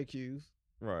with MJQs.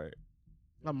 Right.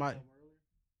 I might.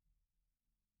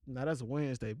 Now that's a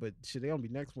Wednesday, but shit, they gonna be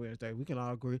next Wednesday. We can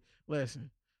all agree. Listen,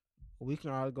 we can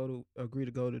all agree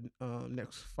to go to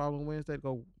next following Wednesday to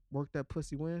go work that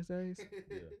pussy Wednesdays.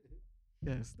 Yeah.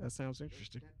 Yes, that sounds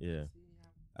interesting. Yeah.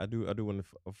 I do want to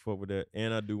fuck with that,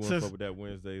 and I do want to fuck with that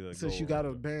Wednesday. Since you got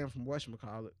a band from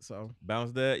whatchamacallit, so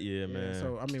bounce that, yeah, man.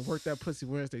 So I mean, work that pussy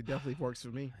Wednesday definitely works for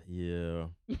me. Yeah,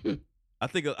 I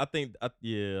think a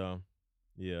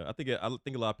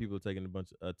lot of people are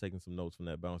taking some notes from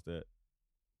that bounce that.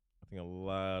 I think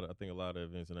a lot of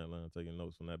events in Atlanta are taking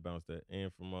notes from that bounce that,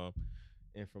 and from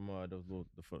those little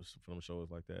from shows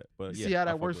like that. But yeah, see how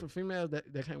that works for females?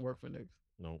 That can't work for niggas.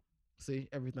 No. See,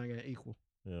 everything ain't equal.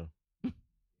 Yeah.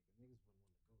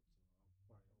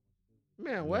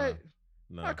 Man, what?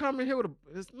 Nah. I come in here with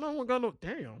no one gonna know.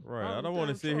 Damn. Right. I don't want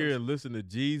to sit here and listen to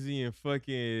Jeezy and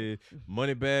fucking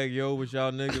Moneybag Yo with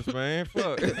y'all niggas, man.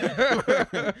 Fuck.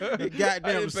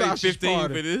 Goddamn sausage 15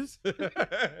 party. for this.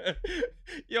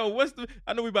 Yo,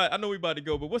 I know we about to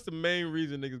go, but what's the main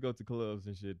reason niggas go to clubs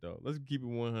and shit though? Let's keep it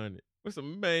 100. What's the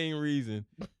main reason?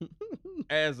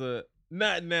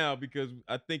 Not now, because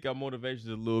I think our motivation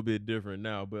is a little bit different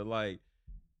now, but like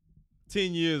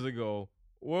 10 years ago,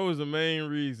 what was the main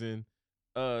reason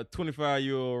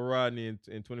 25-year-old Rodney and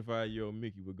 25-year-old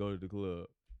Mickey would go to the club?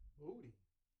 Booty.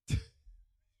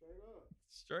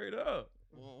 Straight up.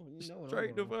 Well, you know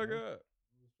Straight the fuck up.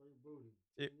 Straight booty.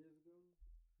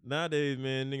 Nowadays,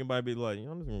 man, nigga might be like,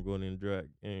 I'm just gonna go in and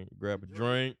grab a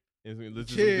drink and listen to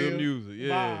some Chill. good music.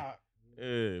 Yeah.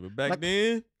 Yeah. But back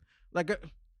then, I'm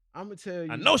gonna tell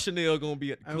you. I know Chanel gonna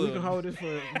be at the and club. we can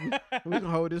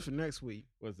hold this for next week.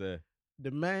 What's that? The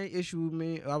main issue with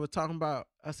me, I was talking about.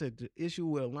 I said the issue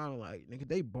with Atlanta, like nigga,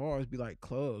 they bars be like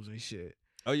clubs and shit.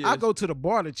 Oh yeah. I go to the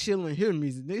bar to chill and hear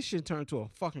music. This shit turn to a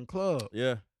fucking club.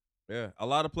 Yeah. Yeah. A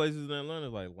lot of places in Atlanta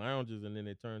is like lounges and then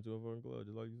they turn to a fucking club,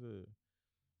 just like you said.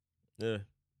 Yeah.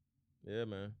 Yeah,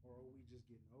 man. Or are we just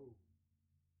getting old?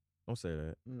 Don't say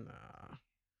that. Nah.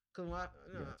 Cause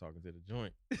You're not talking to the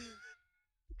joint.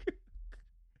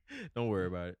 Don't worry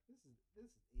about it.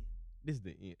 This is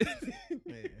the end.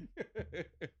 Man.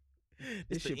 This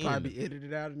This the shit end. probably be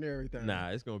edited out and everything. Nah,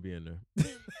 it's gonna be in there.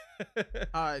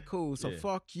 All right, cool. So Yeah.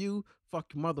 fuck you,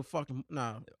 fuck your motherfucking.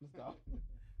 Nah. All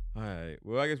right.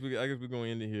 Well, I guess we're gonna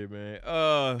end it here,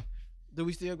 man. Do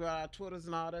we still got our Twitters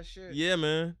and all that shit? Yeah,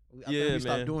 man. I think Yeah, we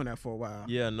stopped man. doing that for a while.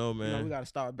 Yeah, no, You know, man. we gotta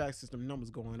start back since the numbers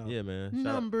going up. Yeah, man.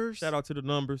 Numbers. Shout out to the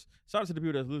numbers. Shout out to the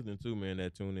people that's listening too, man.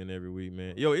 That tune in every week,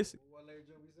 man. Yo, it's What Larry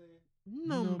Joe be saying?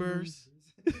 Numbers.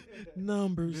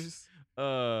 numbers.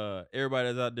 Everybody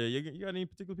that's out there, you got any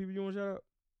particular people you want to shout out?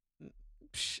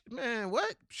 Psh, man,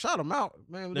 what? Shout them out,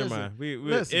 man. Never Listen, mind. We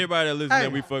listen. everybody that listens, Hey,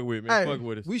 that we fuck with, man. Hey, Fuck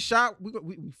with us. we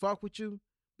fuck with you,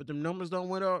 but the numbers don't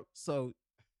went up, so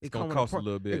It's gonna cost a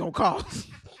little bit. It gonna cost.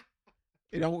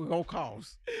 It gonna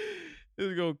cost.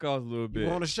 It's gonna cost a little bit. You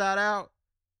want a shout out?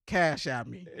 Cash out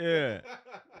me. Yeah.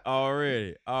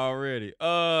 Already.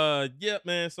 Yeah,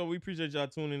 man. So we appreciate y'all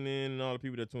tuning in and all the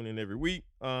people that tune in every week.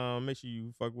 Make sure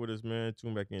you fuck with us, man.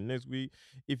 Tune back in next week.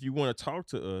 If you want to talk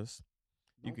to us,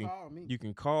 you Don't call me.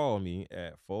 can call me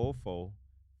at 44585-1739.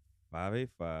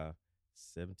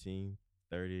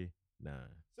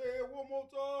 Say it one more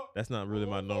time. That's not really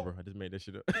my number. I just made that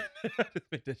shit up.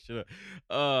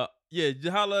 Yeah, just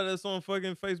holler at us on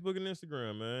fucking Facebook and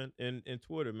Instagram, man, and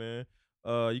Twitter, man.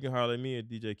 You can holler at me at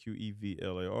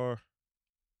DJQEVLAR.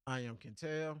 I am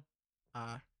Kentel.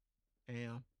 I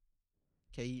am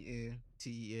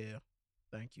KENTEL.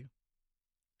 Thank you.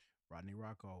 Rodney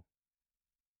Rocco.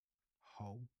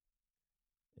 Ho.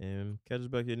 And catch us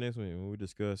back here next week when we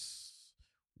discuss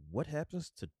what happens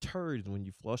to turds when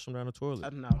you flush them down the I toilet.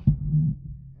 don't know.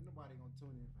 Ain't nobody gonna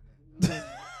tune in for that.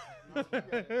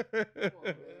 Come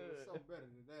on, man. There's something better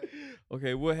than that.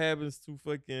 Okay, what happens to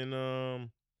fucking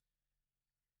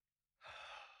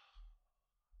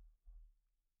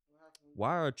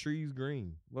why are trees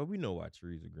green? Well, we know why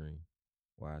trees are green.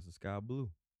 Why is the sky blue?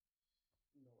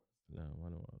 No, I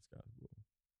know why the sky's blue.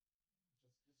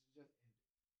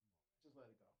 Just let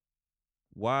it go.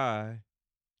 Why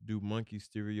do monkeys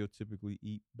stereotypically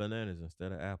eat bananas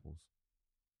instead of apples?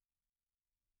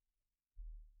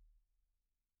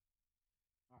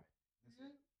 All right. That's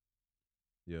it.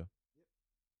 Yeah. Yep.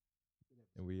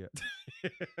 And we